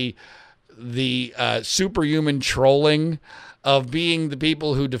credit for the superhuman trolling of being the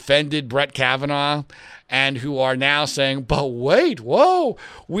people who defended Brett Kavanaugh and who are now saying, but wait, whoa,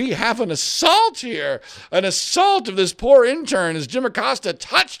 we have an assault here, an assault of this poor intern as Jim Acosta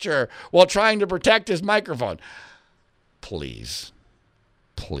touched her while trying to protect his microphone. Please.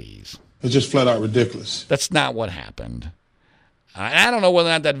 It's just flat out ridiculous. That's not what happened. I don't know whether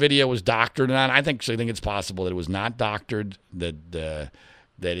or not that video was doctored or not. I actually think it's possible that it was not doctored, that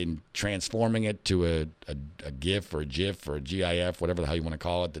in transforming it to a GIF or a GIF or a GIF, whatever the hell you want to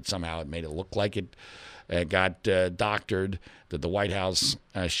call it, that somehow it made it look like it got doctored, that the White House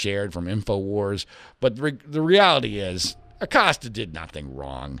shared from InfoWars. But the reality is, Acosta did nothing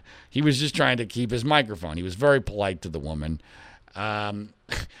wrong. He was just trying to keep his microphone. He was very polite to the woman.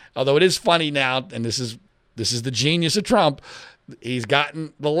 Although it is funny now, and this is the genius of Trump, he's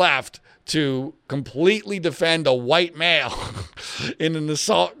gotten the left to completely defend a white male in an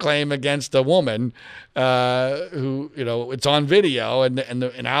assault claim against a woman who, it's on video, and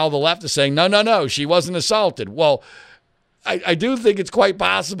now the left is saying, no, she wasn't assaulted. Well, I do think it's quite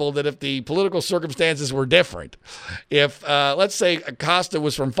possible that if the political circumstances were different, if, let's say, Acosta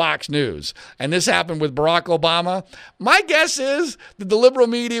was from Fox News and this happened with Barack Obama, my guess is that the liberal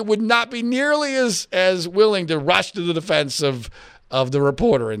media would not be nearly as willing to rush to the defense of the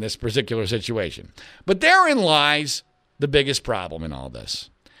reporter in this particular situation. But therein lies the biggest problem in all this.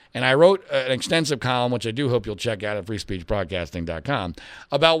 And I wrote an extensive column, which I do hope you'll check out at freespeechbroadcasting.com,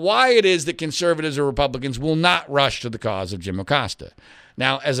 about why it is that conservatives or Republicans will not rush to the cause of Jim Acosta.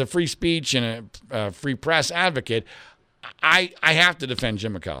 Now, as a free speech and a free press advocate, I have to defend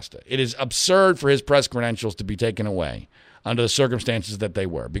Jim Acosta. It is absurd for his press credentials to be taken away under the circumstances that they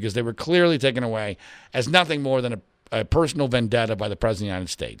were, because they were clearly taken away as nothing more than a personal vendetta by the President of the United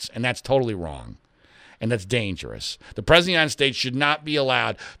States. And that's totally wrong. And that's dangerous. The President of the United States should not be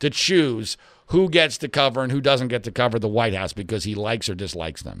allowed to choose who gets to cover and who doesn't get to cover the White House because he likes or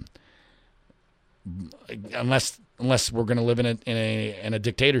dislikes them. Unless we're going to live in a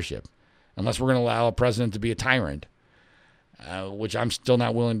dictatorship. Unless we're going to allow a president to be a tyrant, which I'm still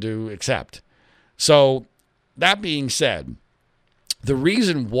not willing to accept. So, that being said, the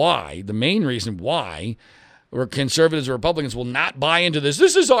main reason why conservatives or Republicans will not buy into this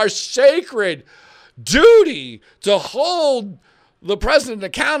is our sacred duty to hold the president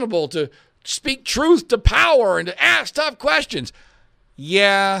accountable, to speak truth to power, and to ask tough questions.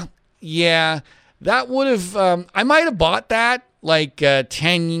 Yeah, that would have, I might have bought that like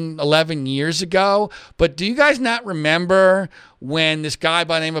 10, 11 years ago, but do you guys not remember when this guy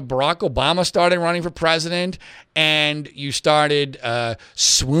by the name of Barack Obama started running for president, and you started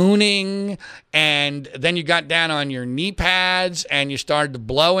swooning, and then you got down on your knee pads and you started to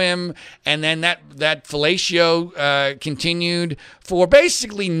blow him, and then that fellatio continued for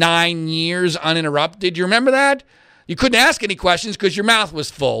basically 9 years uninterrupted? You remember that? You couldn't ask any questions because your mouth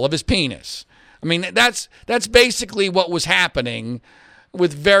was full of his penis. I mean, that's basically what was happening,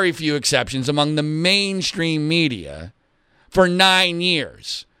 with very few exceptions, among the mainstream media for 9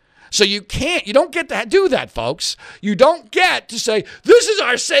 years. So you don't get to do that, folks. You don't get to say, this is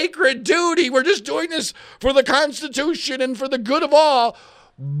our sacred duty. We're just doing this for the Constitution and for the good of all.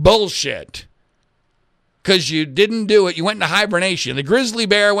 Bullshit. Because you didn't do it. You went into hibernation. The grizzly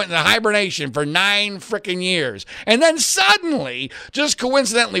bear went into hibernation for 9 frickin' years. And then suddenly, just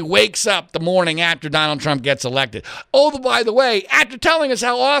coincidentally, wakes up the morning after Donald Trump gets elected. Oh, by the way, after telling us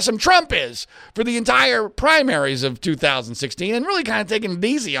how awesome Trump is for the entire primaries of 2016, and really kind of taking it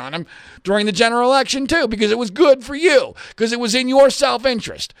easy on him during the general election, too, because it was good for you, because it was in your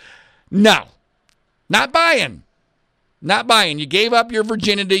self-interest. No, not buying. Not buying. You gave up your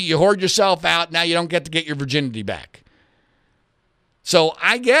virginity. You whored yourself out. Now you don't get to get your virginity back. So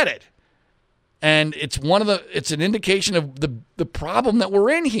I get it. And it's an indication of the problem that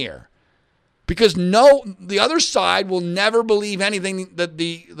we're in here. Because the other side will never believe anything that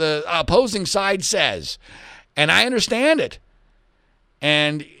the opposing side says. And I understand it.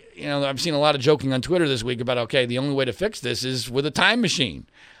 And, I've seen a lot of joking on Twitter this week about, okay, the only way to fix this is with a time machine.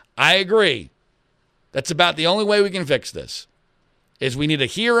 I agree. That's about the only way we can fix this, is we need a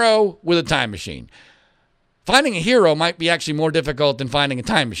hero with a time machine. Finding a hero might be actually more difficult than finding a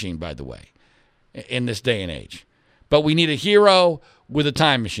time machine, by the way, in this day and age. But we need a hero with a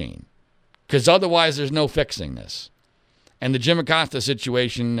time machine, because otherwise there's no fixing this. And the Jim Acosta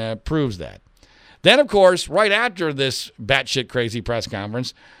situation proves that. Then, of course, right after this batshit crazy press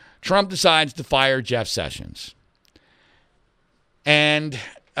conference, Trump decides to fire Jeff Sessions. And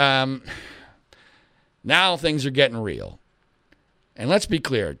now things are getting real. And let's be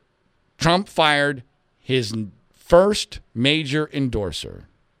clear. Trump fired his first major endorser.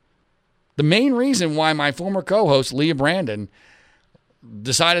 The main reason why my former co-host, Leah Brandon,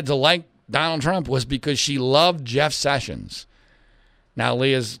 decided to like Donald Trump was because she loved Jeff Sessions. Now,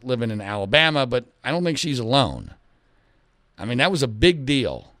 Leah's living in Alabama, but I don't think she's alone. I mean, that was a big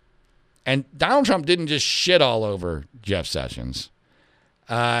deal. And Donald Trump didn't just shit all over Jeff Sessions.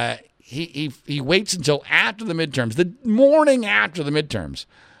 He waits until after the midterms, the morning after the midterms,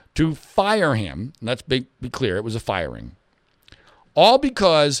 to fire him. And let's be clear, it was a firing. All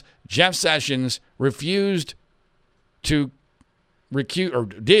because Jeff Sessions refused to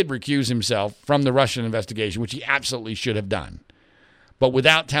did recuse himself from the Russian investigation, which he absolutely should have done, but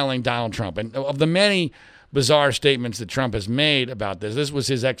without telling Donald Trump. And of the many bizarre statements that Trump has made about this was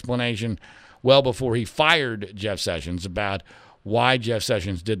his explanation well before he fired Jeff Sessions about why Jeff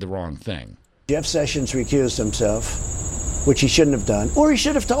Sessions did the wrong thing. Jeff Sessions recused himself, which he shouldn't have done, or he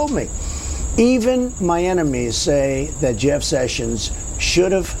should have told me. Even my enemies say that Jeff Sessions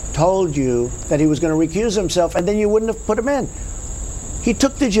should have told you that he was going to recuse himself, and then you wouldn't have put him in. He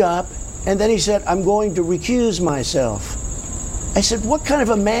took the job, and then he said, I'm going to recuse myself. I said, what kind of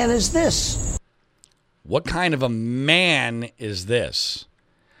a man is this? What kind of a man is this?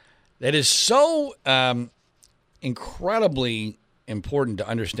 That is so incredibly important to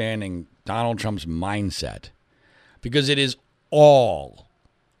understanding Donald Trump's mindset, because it is all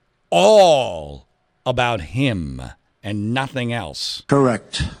about him and nothing else.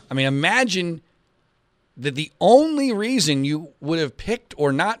 Correct. I mean, imagine that the only reason you would have picked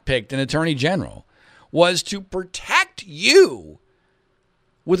or not picked an attorney general was to protect you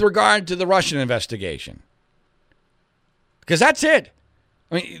with regard to the Russian investigation. Because that's it.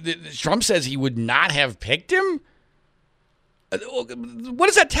 I mean, Trump says he would not have picked him. What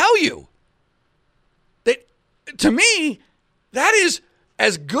does that tell you? That, to me, that is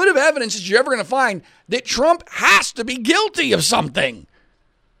as good of evidence as you're ever going to find that Trump has to be guilty of something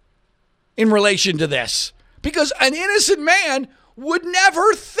in relation to this. Because an innocent man would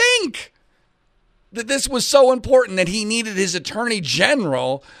never think that this was so important that he needed his attorney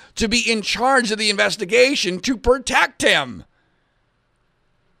general to be in charge of the investigation to protect him.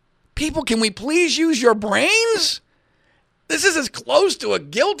 People, can we please use your brains? This is as close to a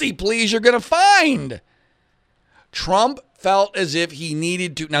guilty plea as you're going to find. Trump felt as if he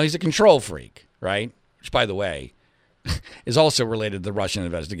needed to. Now, he's a control freak, right? Which, by the way, is also related to the Russian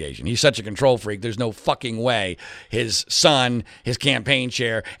investigation. He's such a control freak, there's no fucking way his son, his campaign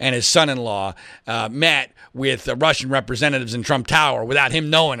chair, and his son-in-law met with Russian representatives in Trump Tower without him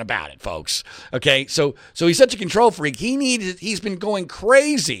knowing about it, folks. Okay, so he's such a control freak. He's been going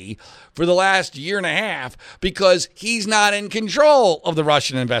crazy for the last year and a half because he's not in control of the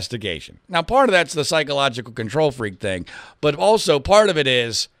Russian investigation. Now, part of that's the psychological control freak thing, but also part of it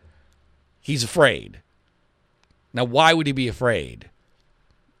is he's afraid. Now, why would he be afraid?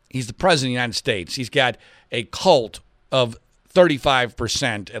 He's the president of the United States. He's got a cult of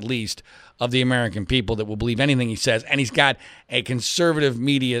 35% at least of the American people that will believe anything he says. And he's got a conservative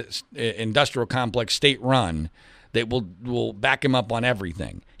media industrial complex state-run that will back him up on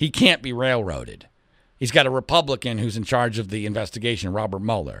everything. He can't be railroaded. He's got a Republican who's in charge of the investigation, Robert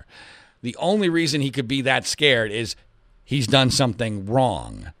Mueller. The only reason he could be that scared is he's done something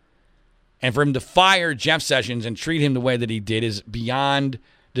wrong. And for him to fire Jeff Sessions and treat him the way that he did is beyond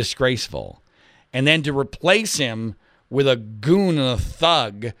disgraceful. And then to replace him with a goon and a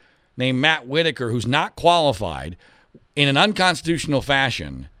thug named Matt Whitaker, who's not qualified, in an unconstitutional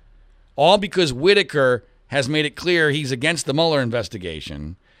fashion, all because Whitaker has made it clear he's against the Mueller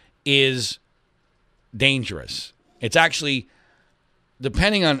investigation, is dangerous. It's actually,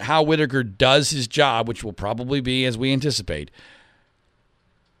 depending on how Whitaker does his job, which will probably be as we anticipate,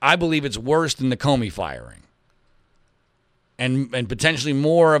 I believe it's worse than the Comey firing and potentially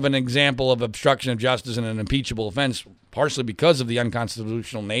more of an example of obstruction of justice and an impeachable offense, partially because of the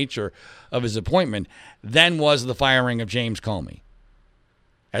unconstitutional nature of his appointment, than was the firing of James Comey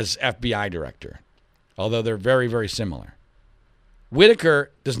as FBI director, although they're very, very similar. Whitaker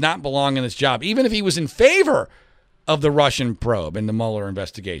does not belong in this job, even if he was in favor of the Russian probe and the Mueller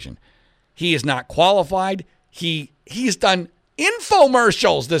investigation. He is not qualified. He's done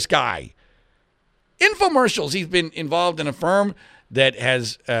infomercials, this guy. Infomercials. He's been involved in a firm that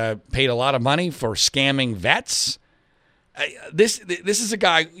has paid a lot of money for scamming vets. This is a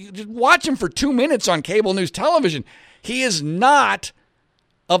guy, just watch him for 2 minutes on cable news television. He is not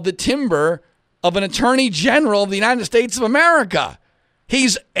of the timber of an attorney general of the United States of America.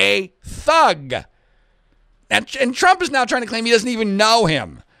 He's a thug. And Trump is now trying to claim he doesn't even know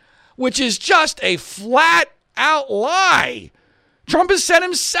him, which is just a flat out lie. Trump has said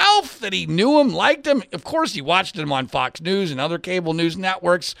himself that he knew him, liked him. Of course, he watched him on Fox News and other cable news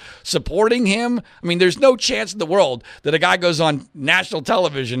networks supporting him. I mean, there's no chance in the world that a guy goes on national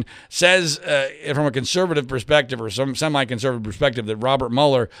television, says from a conservative perspective or some semi-conservative perspective that Robert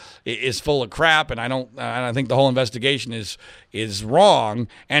Mueller is full of crap, and I think the whole investigation is wrong,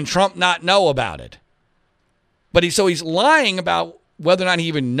 and Trump not know about it. But he's lying about whether or not he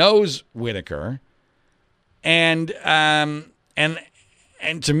even knows Whitaker, and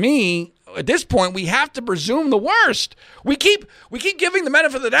to me, at this point, we have to presume the worst. We keep giving the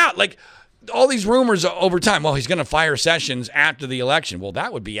benefit of the doubt, like all these rumors over time. Well, he's going to fire Sessions after the election. Well,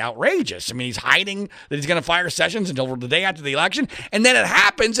 that would be outrageous. I mean, he's hiding that he's going to fire Sessions until the day after the election, and then it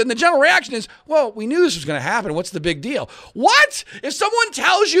happens, and the general reaction is, well, we knew this was going to happen. What's the big deal? What? If someone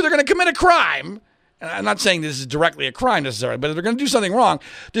tells you they're going to commit a crime, and I'm not saying this is directly a crime necessarily, but if they're going to do something wrong,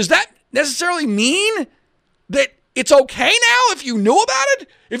 does that necessarily mean that it's okay now if you knew about it?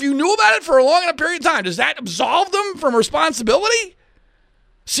 If you knew about it for a long enough period of time, does that absolve them from responsibility?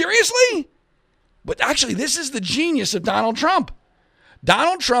 Seriously? But actually, this is the genius of Donald Trump.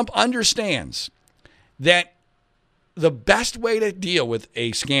 Donald Trump understands that the best way to deal with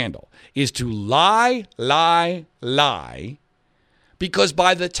a scandal is to lie, because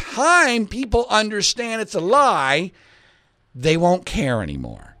by the time people understand it's a lie, they won't care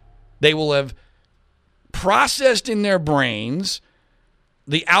anymore. They will have processed in their brains,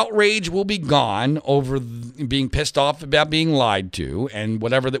 the outrage will be gone over being pissed off about being lied to and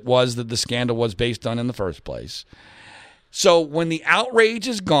whatever that was that the scandal was based on in the first place. So when the outrage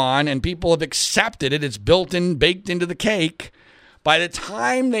is gone and people have accepted it, it's built in, baked into the cake, by the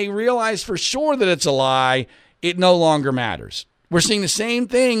time they realize for sure that it's a lie, it no longer matters. We're seeing the same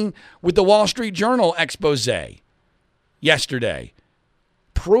thing with the Wall Street Journal expose yesterday,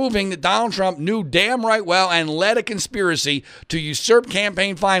 proving that Donald Trump knew damn right well and led a conspiracy to usurp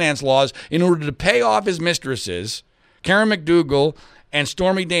campaign finance laws in order to pay off his mistresses, Karen McDougal and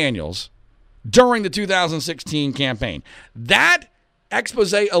Stormy Daniels, during the 2016 campaign. That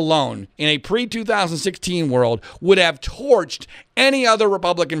expose alone in a pre-2016 world would have torched any other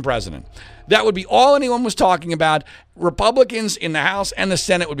Republican president. That would be all anyone was talking about. Republicans in the House and the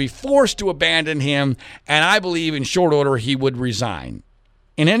Senate would be forced to abandon him, and I believe in short order he would resign.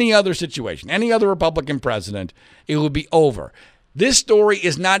 In any other situation, any other Republican president, it would be over. This story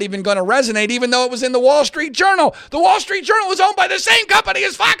is not even going to resonate, even though it was in the Wall Street Journal. The Wall Street Journal is owned by the same company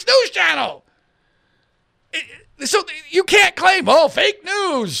as Fox News Channel. So you can't claim, oh, fake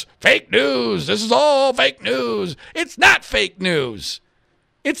news, this is all fake news. It's not fake news.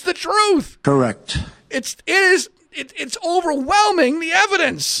 It's the truth. Correct. It's overwhelming, the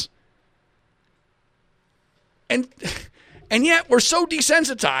evidence. And yet we're so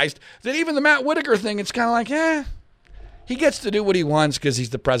desensitized that even the Matt Whitaker thing, it's kind of like, he gets to do what he wants because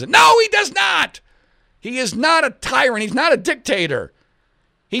he's the president. No, he does not. He is not a tyrant. He's not a dictator.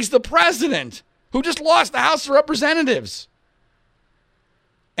 He's the president who just lost the House of Representatives.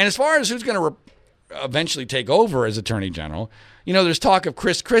 And as far as who's going to eventually take over as Attorney General, there's talk of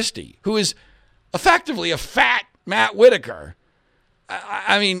Chris Christie, who is effectively a fat Matt Whitaker.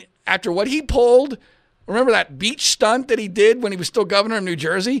 I mean, after what he pulled, remember that beach stunt that he did when he was still governor of New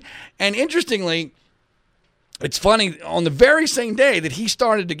Jersey? And interestingly, it's funny, on the very same day that he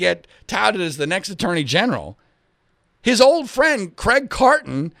started to get touted as the next Attorney General, his old friend Craig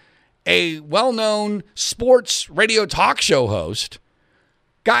Carton, a well-known sports radio talk show host,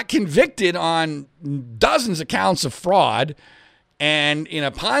 got convicted on dozens of counts of fraud and in a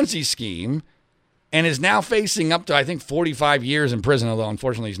Ponzi scheme, and is now facing up to, I think, 45 years in prison, although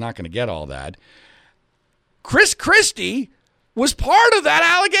unfortunately he's not going to get all that. Chris Christie was part of that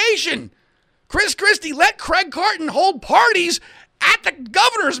allegation. Chris Christie let Craig Carton hold parties at the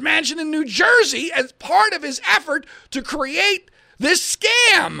governor's mansion in New Jersey as part of his effort to create this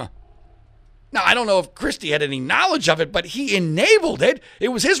scam. Now, I don't know if Christie had any knowledge of it, but he enabled it. It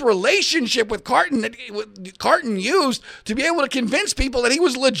was his relationship with Carton that Carton used to be able to convince people that he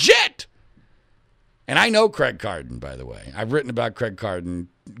was legit. And I know Craig Carton, by the way. I've written about Craig Carton.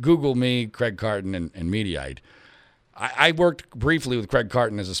 Google me, Craig Carton, and Mediaite. I worked briefly with Craig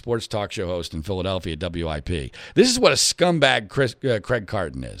Carton as a sports talk show host in Philadelphia at WIP. This is what a scumbag Craig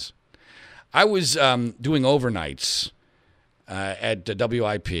Carton is. I was doing overnights at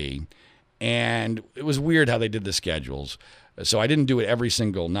WIP, and it was weird how they did the schedules. So I didn't do it every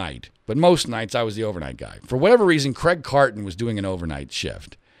single night. But most nights, I was the overnight guy. For whatever reason, Craig Carton was doing an overnight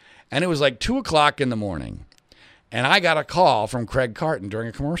shift. And it was like 2 o'clock in the morning. And I got a call from Craig Carton during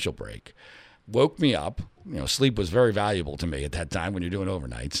a commercial break. Woke me up. sleep was very valuable to me at that time when you're doing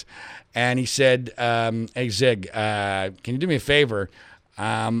overnights. And he said, hey, Zig, can you do me a favor?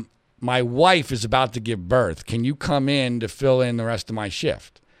 My wife is about to give birth. Can you come in to fill in the rest of my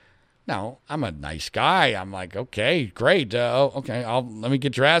shift? Now, I'm a nice guy. I'm like, okay, great. Okay, let me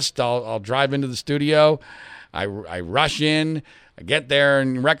get dressed. I'll drive into the studio. I rush in. I get there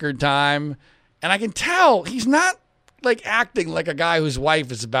in record time. And I can tell he's not like acting like a guy whose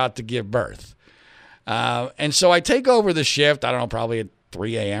wife is about to give birth. And so I take over the shift, I don't know, probably at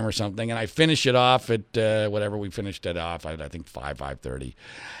 3 a.m. or something, and I finish it off at whatever we finished it off, I think 5:30.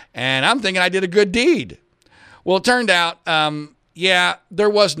 And I'm thinking I did a good deed. Well, it turned out, there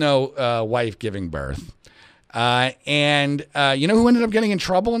was no wife giving birth. And you know who ended up getting in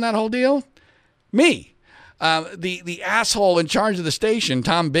trouble in that whole deal? Me. The asshole in charge of the station,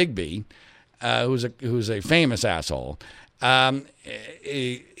 Tom Bigby, who's a famous asshole,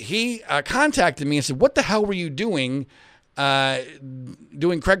 he contacted me and said, what the hell were you doing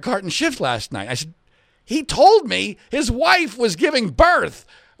Craig Carton's shift last night? I said, he told me his wife was giving birth.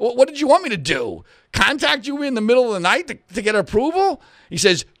 What did you want me to do? Contact you in the middle of the night to get approval? He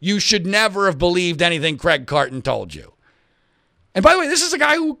says, you should never have believed anything Craig Carton told you. And by the way, this is a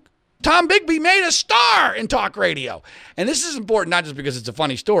guy who Tom Bigby made a star in talk radio. And this is important not just because it's a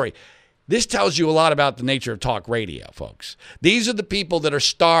funny story. This tells you a lot about the nature of talk radio, folks. These are the people that are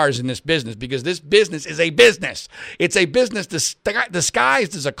stars in this business because this business is a business. It's a business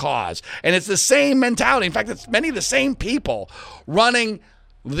disguised as a cause. And it's the same mentality. In fact, it's many of the same people running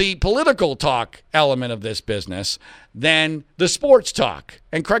the political talk element of this business than the sports talk.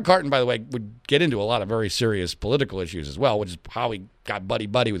 And Craig Carton, by the way, would get into a lot of very serious political issues as well, which is how he got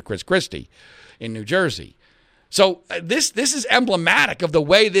buddy-buddy with Chris Christie in New Jersey. So this is emblematic of the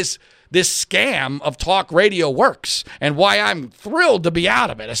way this scam of talk radio works and why I'm thrilled to be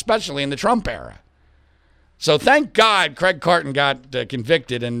out of it, especially in the Trump era. So thank God Craig Carton got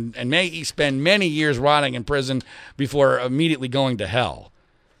convicted and may he spend many years rotting in prison before immediately going to hell.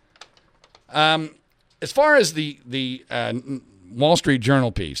 As far as the Wall Street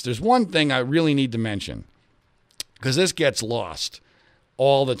Journal piece, there's one thing I really need to mention because this gets lost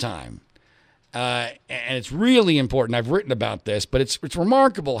all the time. And it's really important. I've written about this, but it's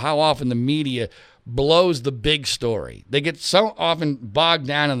remarkable how often the media blows the big story. They get so often bogged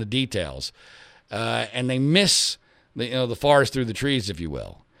down in the details, and they miss the forest through the trees, if you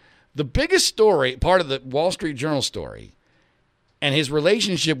will. The biggest story, part of the Wall Street Journal story, and his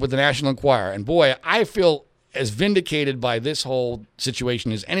relationship with the National Enquirer, and boy, I feel as vindicated by this whole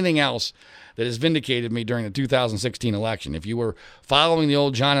situation as anything else that has vindicated me during the 2016 election. If you were following the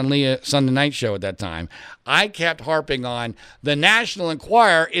old John and Leah Sunday night show at that time, I kept harping on the National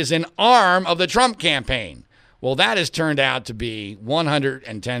Enquirer is an arm of the Trump campaign. Well, that has turned out to be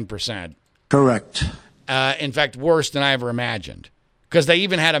 110%. Correct. In fact, worse than I ever imagined. Because they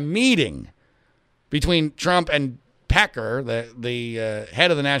even had a meeting between Trump and Pecker, the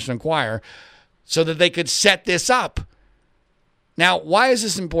head of the National Enquirer, so that they could set this up. Now, why is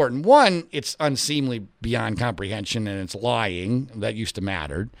this important? One, it's unseemly beyond comprehension, and it's lying. That used to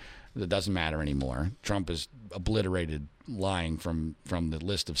matter. That doesn't matter anymore. Trump has obliterated lying from the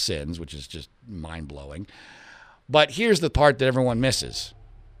list of sins, which is just mind-blowing. But here's the part that everyone misses.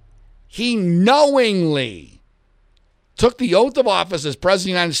 He knowingly took the oath of office as President of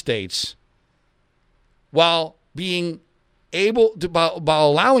the United States while being able to, by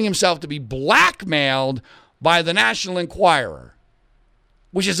allowing himself to be blackmailed by the National Enquirer,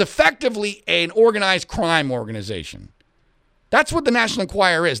 which is effectively an organized crime organization. That's what the National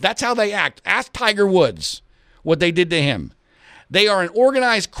Enquirer is. That's how they act. Ask Tiger Woods what they did to him. They are an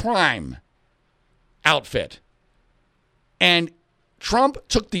organized crime outfit. And Trump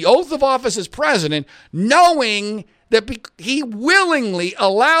took the oath of office as president knowing that he willingly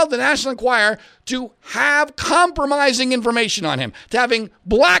allowed the National Enquirer to have compromising information on him, to having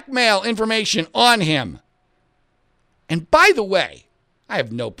blackmail information on him. And by the way, I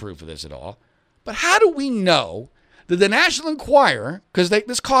have no proof of this at all, but how do we know that the National Enquirer, because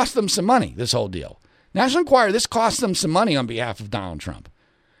this cost them some money, this whole deal. National Enquirer, this cost them some money on behalf of Donald Trump,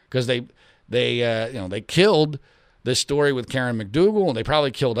 because they killed this story with Karen McDougal, and they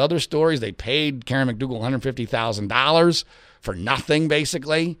probably killed other stories. They paid Karen McDougal $150,000 for nothing,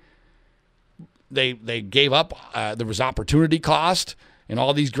 basically. They gave up. There was opportunity cost in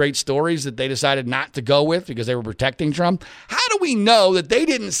all these great stories that they decided not to go with because they were protecting Trump. How do we know that they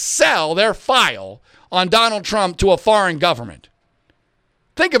didn't sell their file on Donald Trump to a foreign government?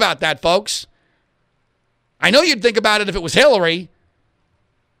 Think about that, folks. I know you'd think about it if it was Hillary,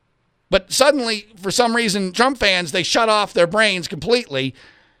 but suddenly, for some reason, Trump fans, they shut off their brains completely.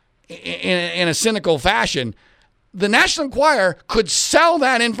 in a cynical fashion, the National Enquirer could sell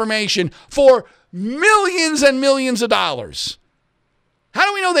that information for millions and millions of dollars. How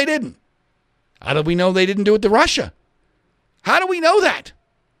do we know they didn't? How do we know they didn't do it to Russia? How do we know that?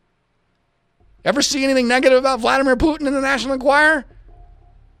 Ever see anything negative about Vladimir Putin in the National Enquirer?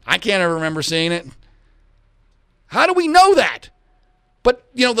 I can't ever remember seeing it. How do we know that?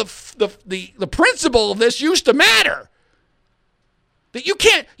 But, the principle of this used to matter. That you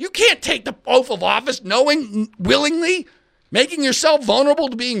can't take the oath of office knowing, willingly, making yourself vulnerable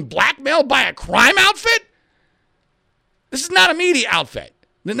to being blackmailed by a crime outfit? This is not a media outfit.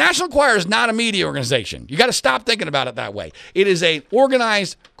 The National Enquirer is not a media organization. You got to stop thinking about it that way. It is an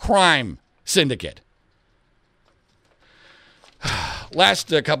organized crime syndicate.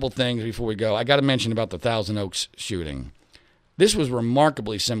 Last couple things before we go. I got to mention about the Thousand Oaks shooting. This was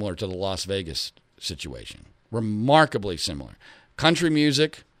remarkably similar to the Las Vegas situation. Remarkably similar. Country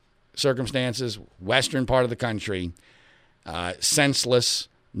music circumstances, western part of the country, senseless,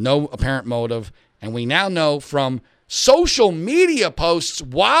 no apparent motive. And we now know from social media posts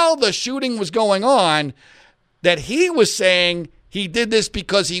while the shooting was going on that he was saying he did this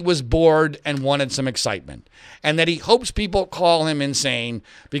because he was bored and wanted some excitement, and that he hopes people call him insane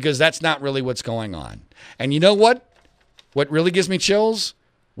because that's not really what's going on. And you know what? What really gives me chills,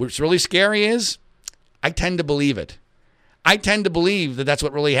 what's really scary is I tend to believe it. I tend to believe that that's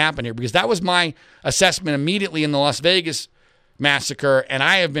what really happened here, because that was my assessment immediately in the Las Vegas massacre, and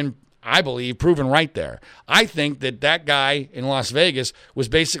I have been, I believe, proven right there. I think that guy in Las Vegas was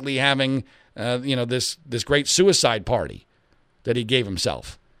basically having, this great suicide party that he gave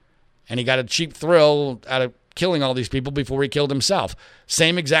himself, and he got a cheap thrill out of killing all these people before he killed himself.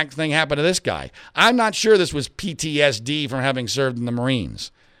 Same exact thing happened to this guy. I'm not sure this was PTSD from having served in the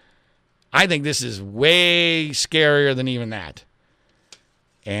Marines. I think this is way scarier than even that.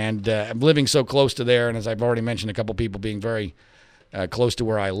 And I'm living so close to there, and as I've already mentioned, a couple people being very close to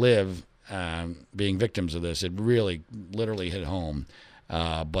where I live, being victims of this, it really literally hit home.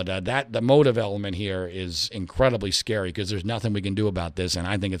 But the motive element here is incredibly scary, because there's nothing we can do about this, and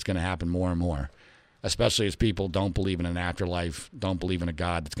I think it's going to happen more and more, especially as people don't believe in an afterlife, don't believe in a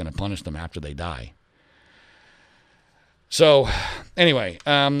God that's going to punish them after they die. So, anyway,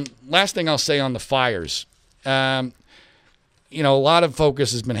 last thing I'll say on the fires. A lot of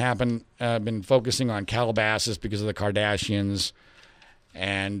focus has been focusing on Calabasas because of the Kardashians,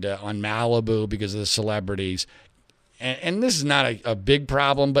 and on Malibu because of the celebrities. And this is not a big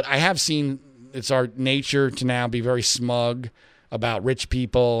problem, but I have seen it's our nature to now be very smug about rich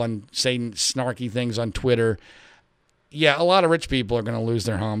people and saying snarky things on Twitter. Yeah, a lot of rich people are going to lose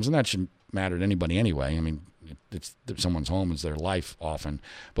their homes, and that shouldn't matter to anybody anyway. I mean, it's someone's home is their life often.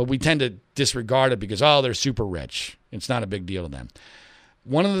 But we tend to disregard it because, they're super rich. It's not a big deal to them.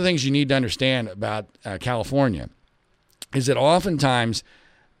 One of the things you need to understand about California is that oftentimes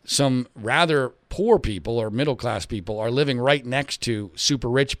some rather poor people or middle-class people are living right next to super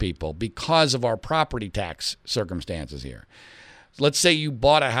rich people because of our property tax circumstances here. Let's say you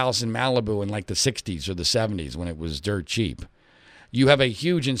bought a house in Malibu in like the 60s or the 70s when it was dirt cheap. You have a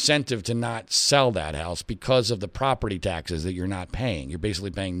huge incentive to not sell that house because of the property taxes that you're not paying. You're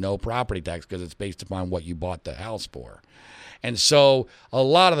basically paying no property tax because it's based upon what you bought the house for. And so a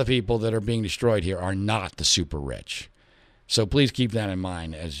lot of the people that are being destroyed here are not the super rich. So please keep that in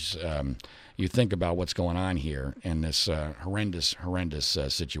mind as you think about what's going on here in this horrendous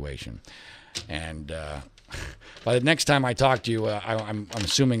situation. And by the next time I talk to you, I'm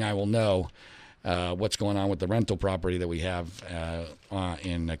assuming I will know what's going on with the rental property that we have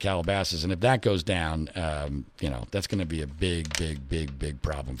in Calabasas. And if that goes down, that's going to be a big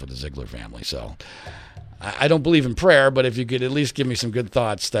problem for the Ziegler family. So I don't believe in prayer, but if you could at least give me some good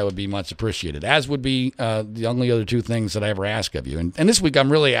thoughts, that would be much appreciated, as would be the only other two things that I ever ask of you. And this week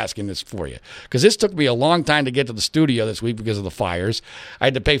I'm really asking this for you, because this took me a long time to get to the studio this week because of the fires. I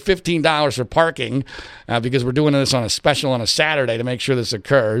had to pay $15 for parking because we're doing this on a special on a Saturday to make sure this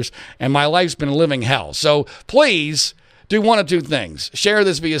occurs, and my life's been a living hell. So please do one of two things. Share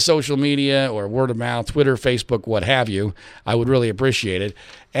this via social media or word of mouth, Twitter, Facebook, what have you. I would really appreciate it.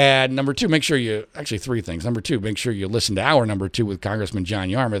 And number two, make sure three things. Number two, make sure you listen to our number two with Congressman John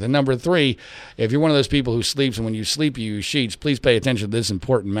Yarmuth. And number three, if you're one of those people who sleeps and when you sleep you use sheets, please pay attention to this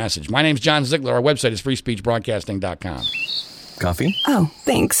important message. My name's John Ziegler. Our website is freespeechbroadcasting.com. Coffee? Oh,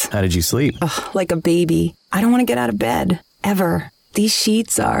 thanks. How did you sleep? Like a baby. I don't want to get out of bed. Ever. These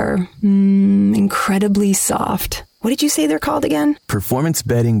sheets are incredibly soft. What did you say they're called again? Performance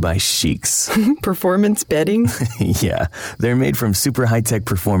bedding by Sheets. Performance bedding? Yeah, they're made from super high-tech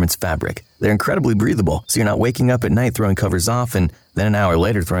performance fabric. They're incredibly breathable, so you're not waking up at night throwing covers off and then an hour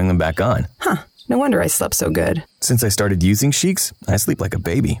later throwing them back on. Huh, no wonder I slept so good. Since I started using Sheets, I sleep like a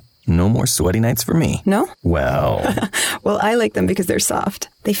baby. No more sweaty nights for me. No? Well... Well, I like them because they're soft.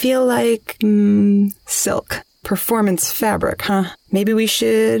 They feel like, silk. Performance fabric, huh? Maybe we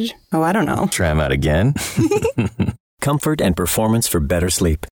should... Oh, I don't know. Try them out again? Comfort and performance for better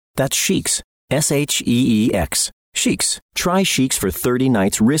sleep. That's Sheets. S-H-E-E-X. Sheets. Try Sheets for 30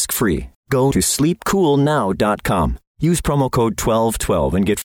 nights risk-free. Go to sleepcoolnow.com. Use promo code 1212 and get